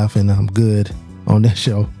them laugh and I'm good on that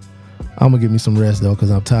show. I'm gonna give me some rest though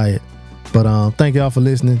because I'm tired. But thank y'all for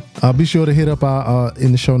listening. Be sure to hit up our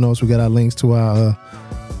in the show notes. We got our links to our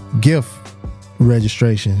gift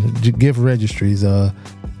registries. A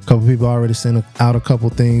couple people already sent out a couple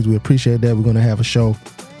things. We appreciate that. We're gonna have a show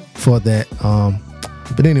for that.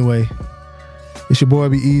 But anyway, it's your boy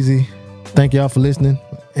Be Easy. Thank y'all for listening,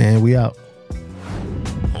 and we out.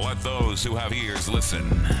 Let those who have ears listen.